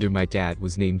it's no wonder my dad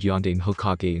was named Yondaime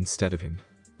Hokage instead of him.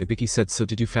 Ibiki said, so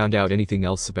did you found out anything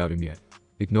else about him yet?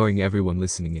 Ignoring everyone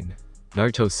listening in.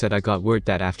 Naruto said, I got word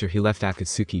that after he left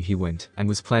Akatsuki he went and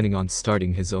was planning on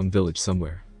starting his own village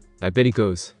somewhere. I bet he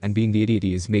goes, and being the idiot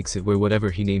he is makes it where whatever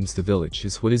he names the village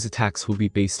is what his attacks will be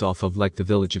based off of, like the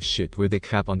village of shit where they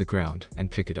crap on the ground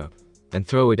and pick it up. Then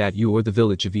throw it at you, or the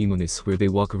village of Imonis where they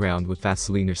walk around with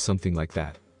Vaseline or something like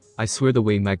that. I swear the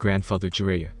way my grandfather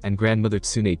Jiraiya and grandmother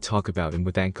Tsunade talk about him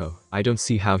with Anko, I don't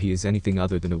see how he is anything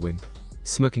other than a wimp.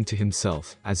 Smirking to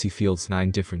himself as he feels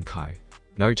 9 different Kai.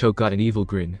 Naruto got an evil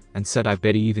grin and said, I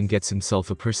bet he even gets himself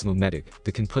a personal medic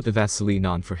that can put the Vaseline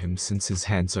on for him since his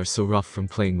hands are so rough from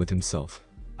playing with himself.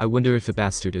 I wonder if the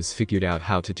bastard has figured out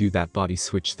how to do that body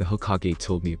switch the Hokage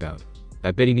told me about.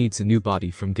 I bet he needs a new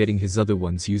body from getting his other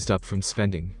ones used up from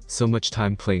spending so much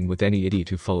time playing with any idiot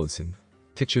who follows him.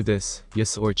 Picture this,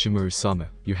 yes, Orochimaru-sama,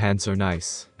 your hands are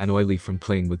nice and oily from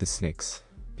playing with the snakes.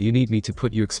 Do you need me to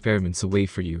put your experiments away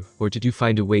for you, or did you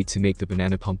find a way to make the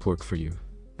banana pump work for you?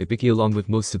 Ibiki, along with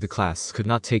most of the class, could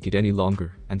not take it any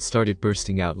longer and started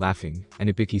bursting out laughing, and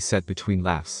Ibiki said between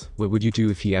laughs, what would you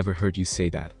do if he ever heard you say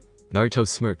that? Naruto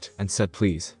smirked and said,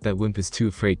 please, that wimp is too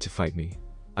afraid to fight me.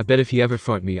 I bet if he ever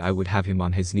fought me I would have him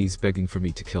on his knees begging for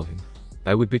me to kill him.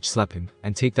 I would bitch slap him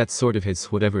and take that sword of his,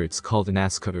 whatever it's called, an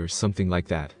ass cutter or something like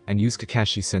that, and use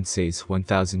Kakashi Sensei's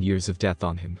 1000 years of death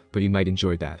on him, but he might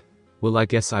enjoy that. Well, I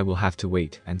guess I will have to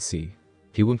wait and see.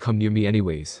 He won't come near me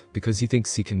anyways, because he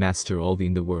thinks he can master all the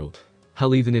in the world.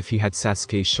 Hell, even if he had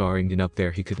Sasuke Sharingan up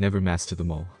there he could never master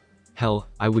them all. Hell,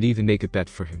 I would even make a bet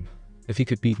for him. If he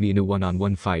could beat me in a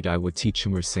one-on-one fight I would teach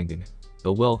him Rasengan.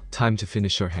 But well, time to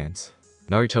finish our hands.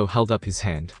 Naruto held up his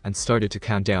hand and started to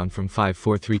count down from 5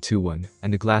 4 3 2 1,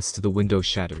 and the glass to the window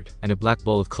shattered, and a black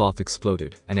ball of cloth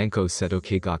exploded, and Anko said,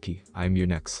 okay Gaki, I am your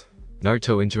next.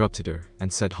 Naruto interrupted her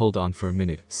and said, hold on for a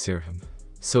minute, Sirham.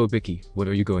 So Ibiki, what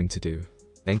are you going to do?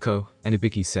 Anko and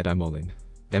Ibiki said, I'm all in.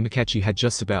 Demikachi had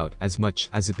just about as much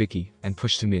as Ibiki and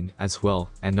pushed him in as well,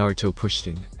 and Naruto pushed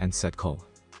in and said call.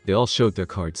 They all showed their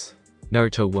cards.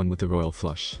 Naruto won with the royal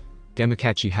flush.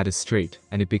 Demikachi had a straight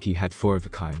and Ibiki had 4 of a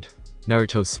kind.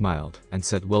 Naruto smiled and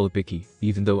said, well Ibiki,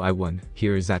 even though I won,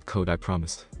 here is that code I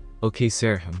promised. Okay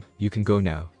Sirham, you can go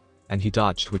now. And he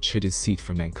dodged, which hid his seat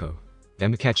from Anko.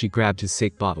 Demikachi grabbed his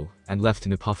sake bottle and left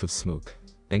in a puff of smoke.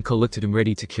 Anko looked at him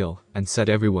ready to kill and said,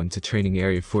 everyone to training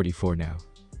area 44 now.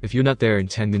 If you're not there in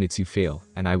 10 minutes you fail,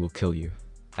 and I will kill you.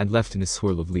 And left in a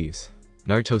swirl of leaves.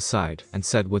 Naruto sighed and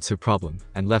said, what's her problem,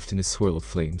 and left in a swirl of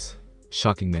flames.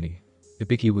 Shocking many.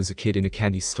 Ibiki was a kid in a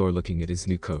candy store looking at his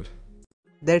new coat.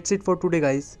 That's it for today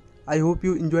guys. I hope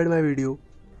you enjoyed my video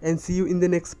and see you in the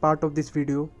next part of this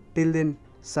video. Till then,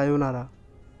 sayonara.